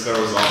Chris. Chris, that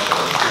was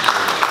awesome.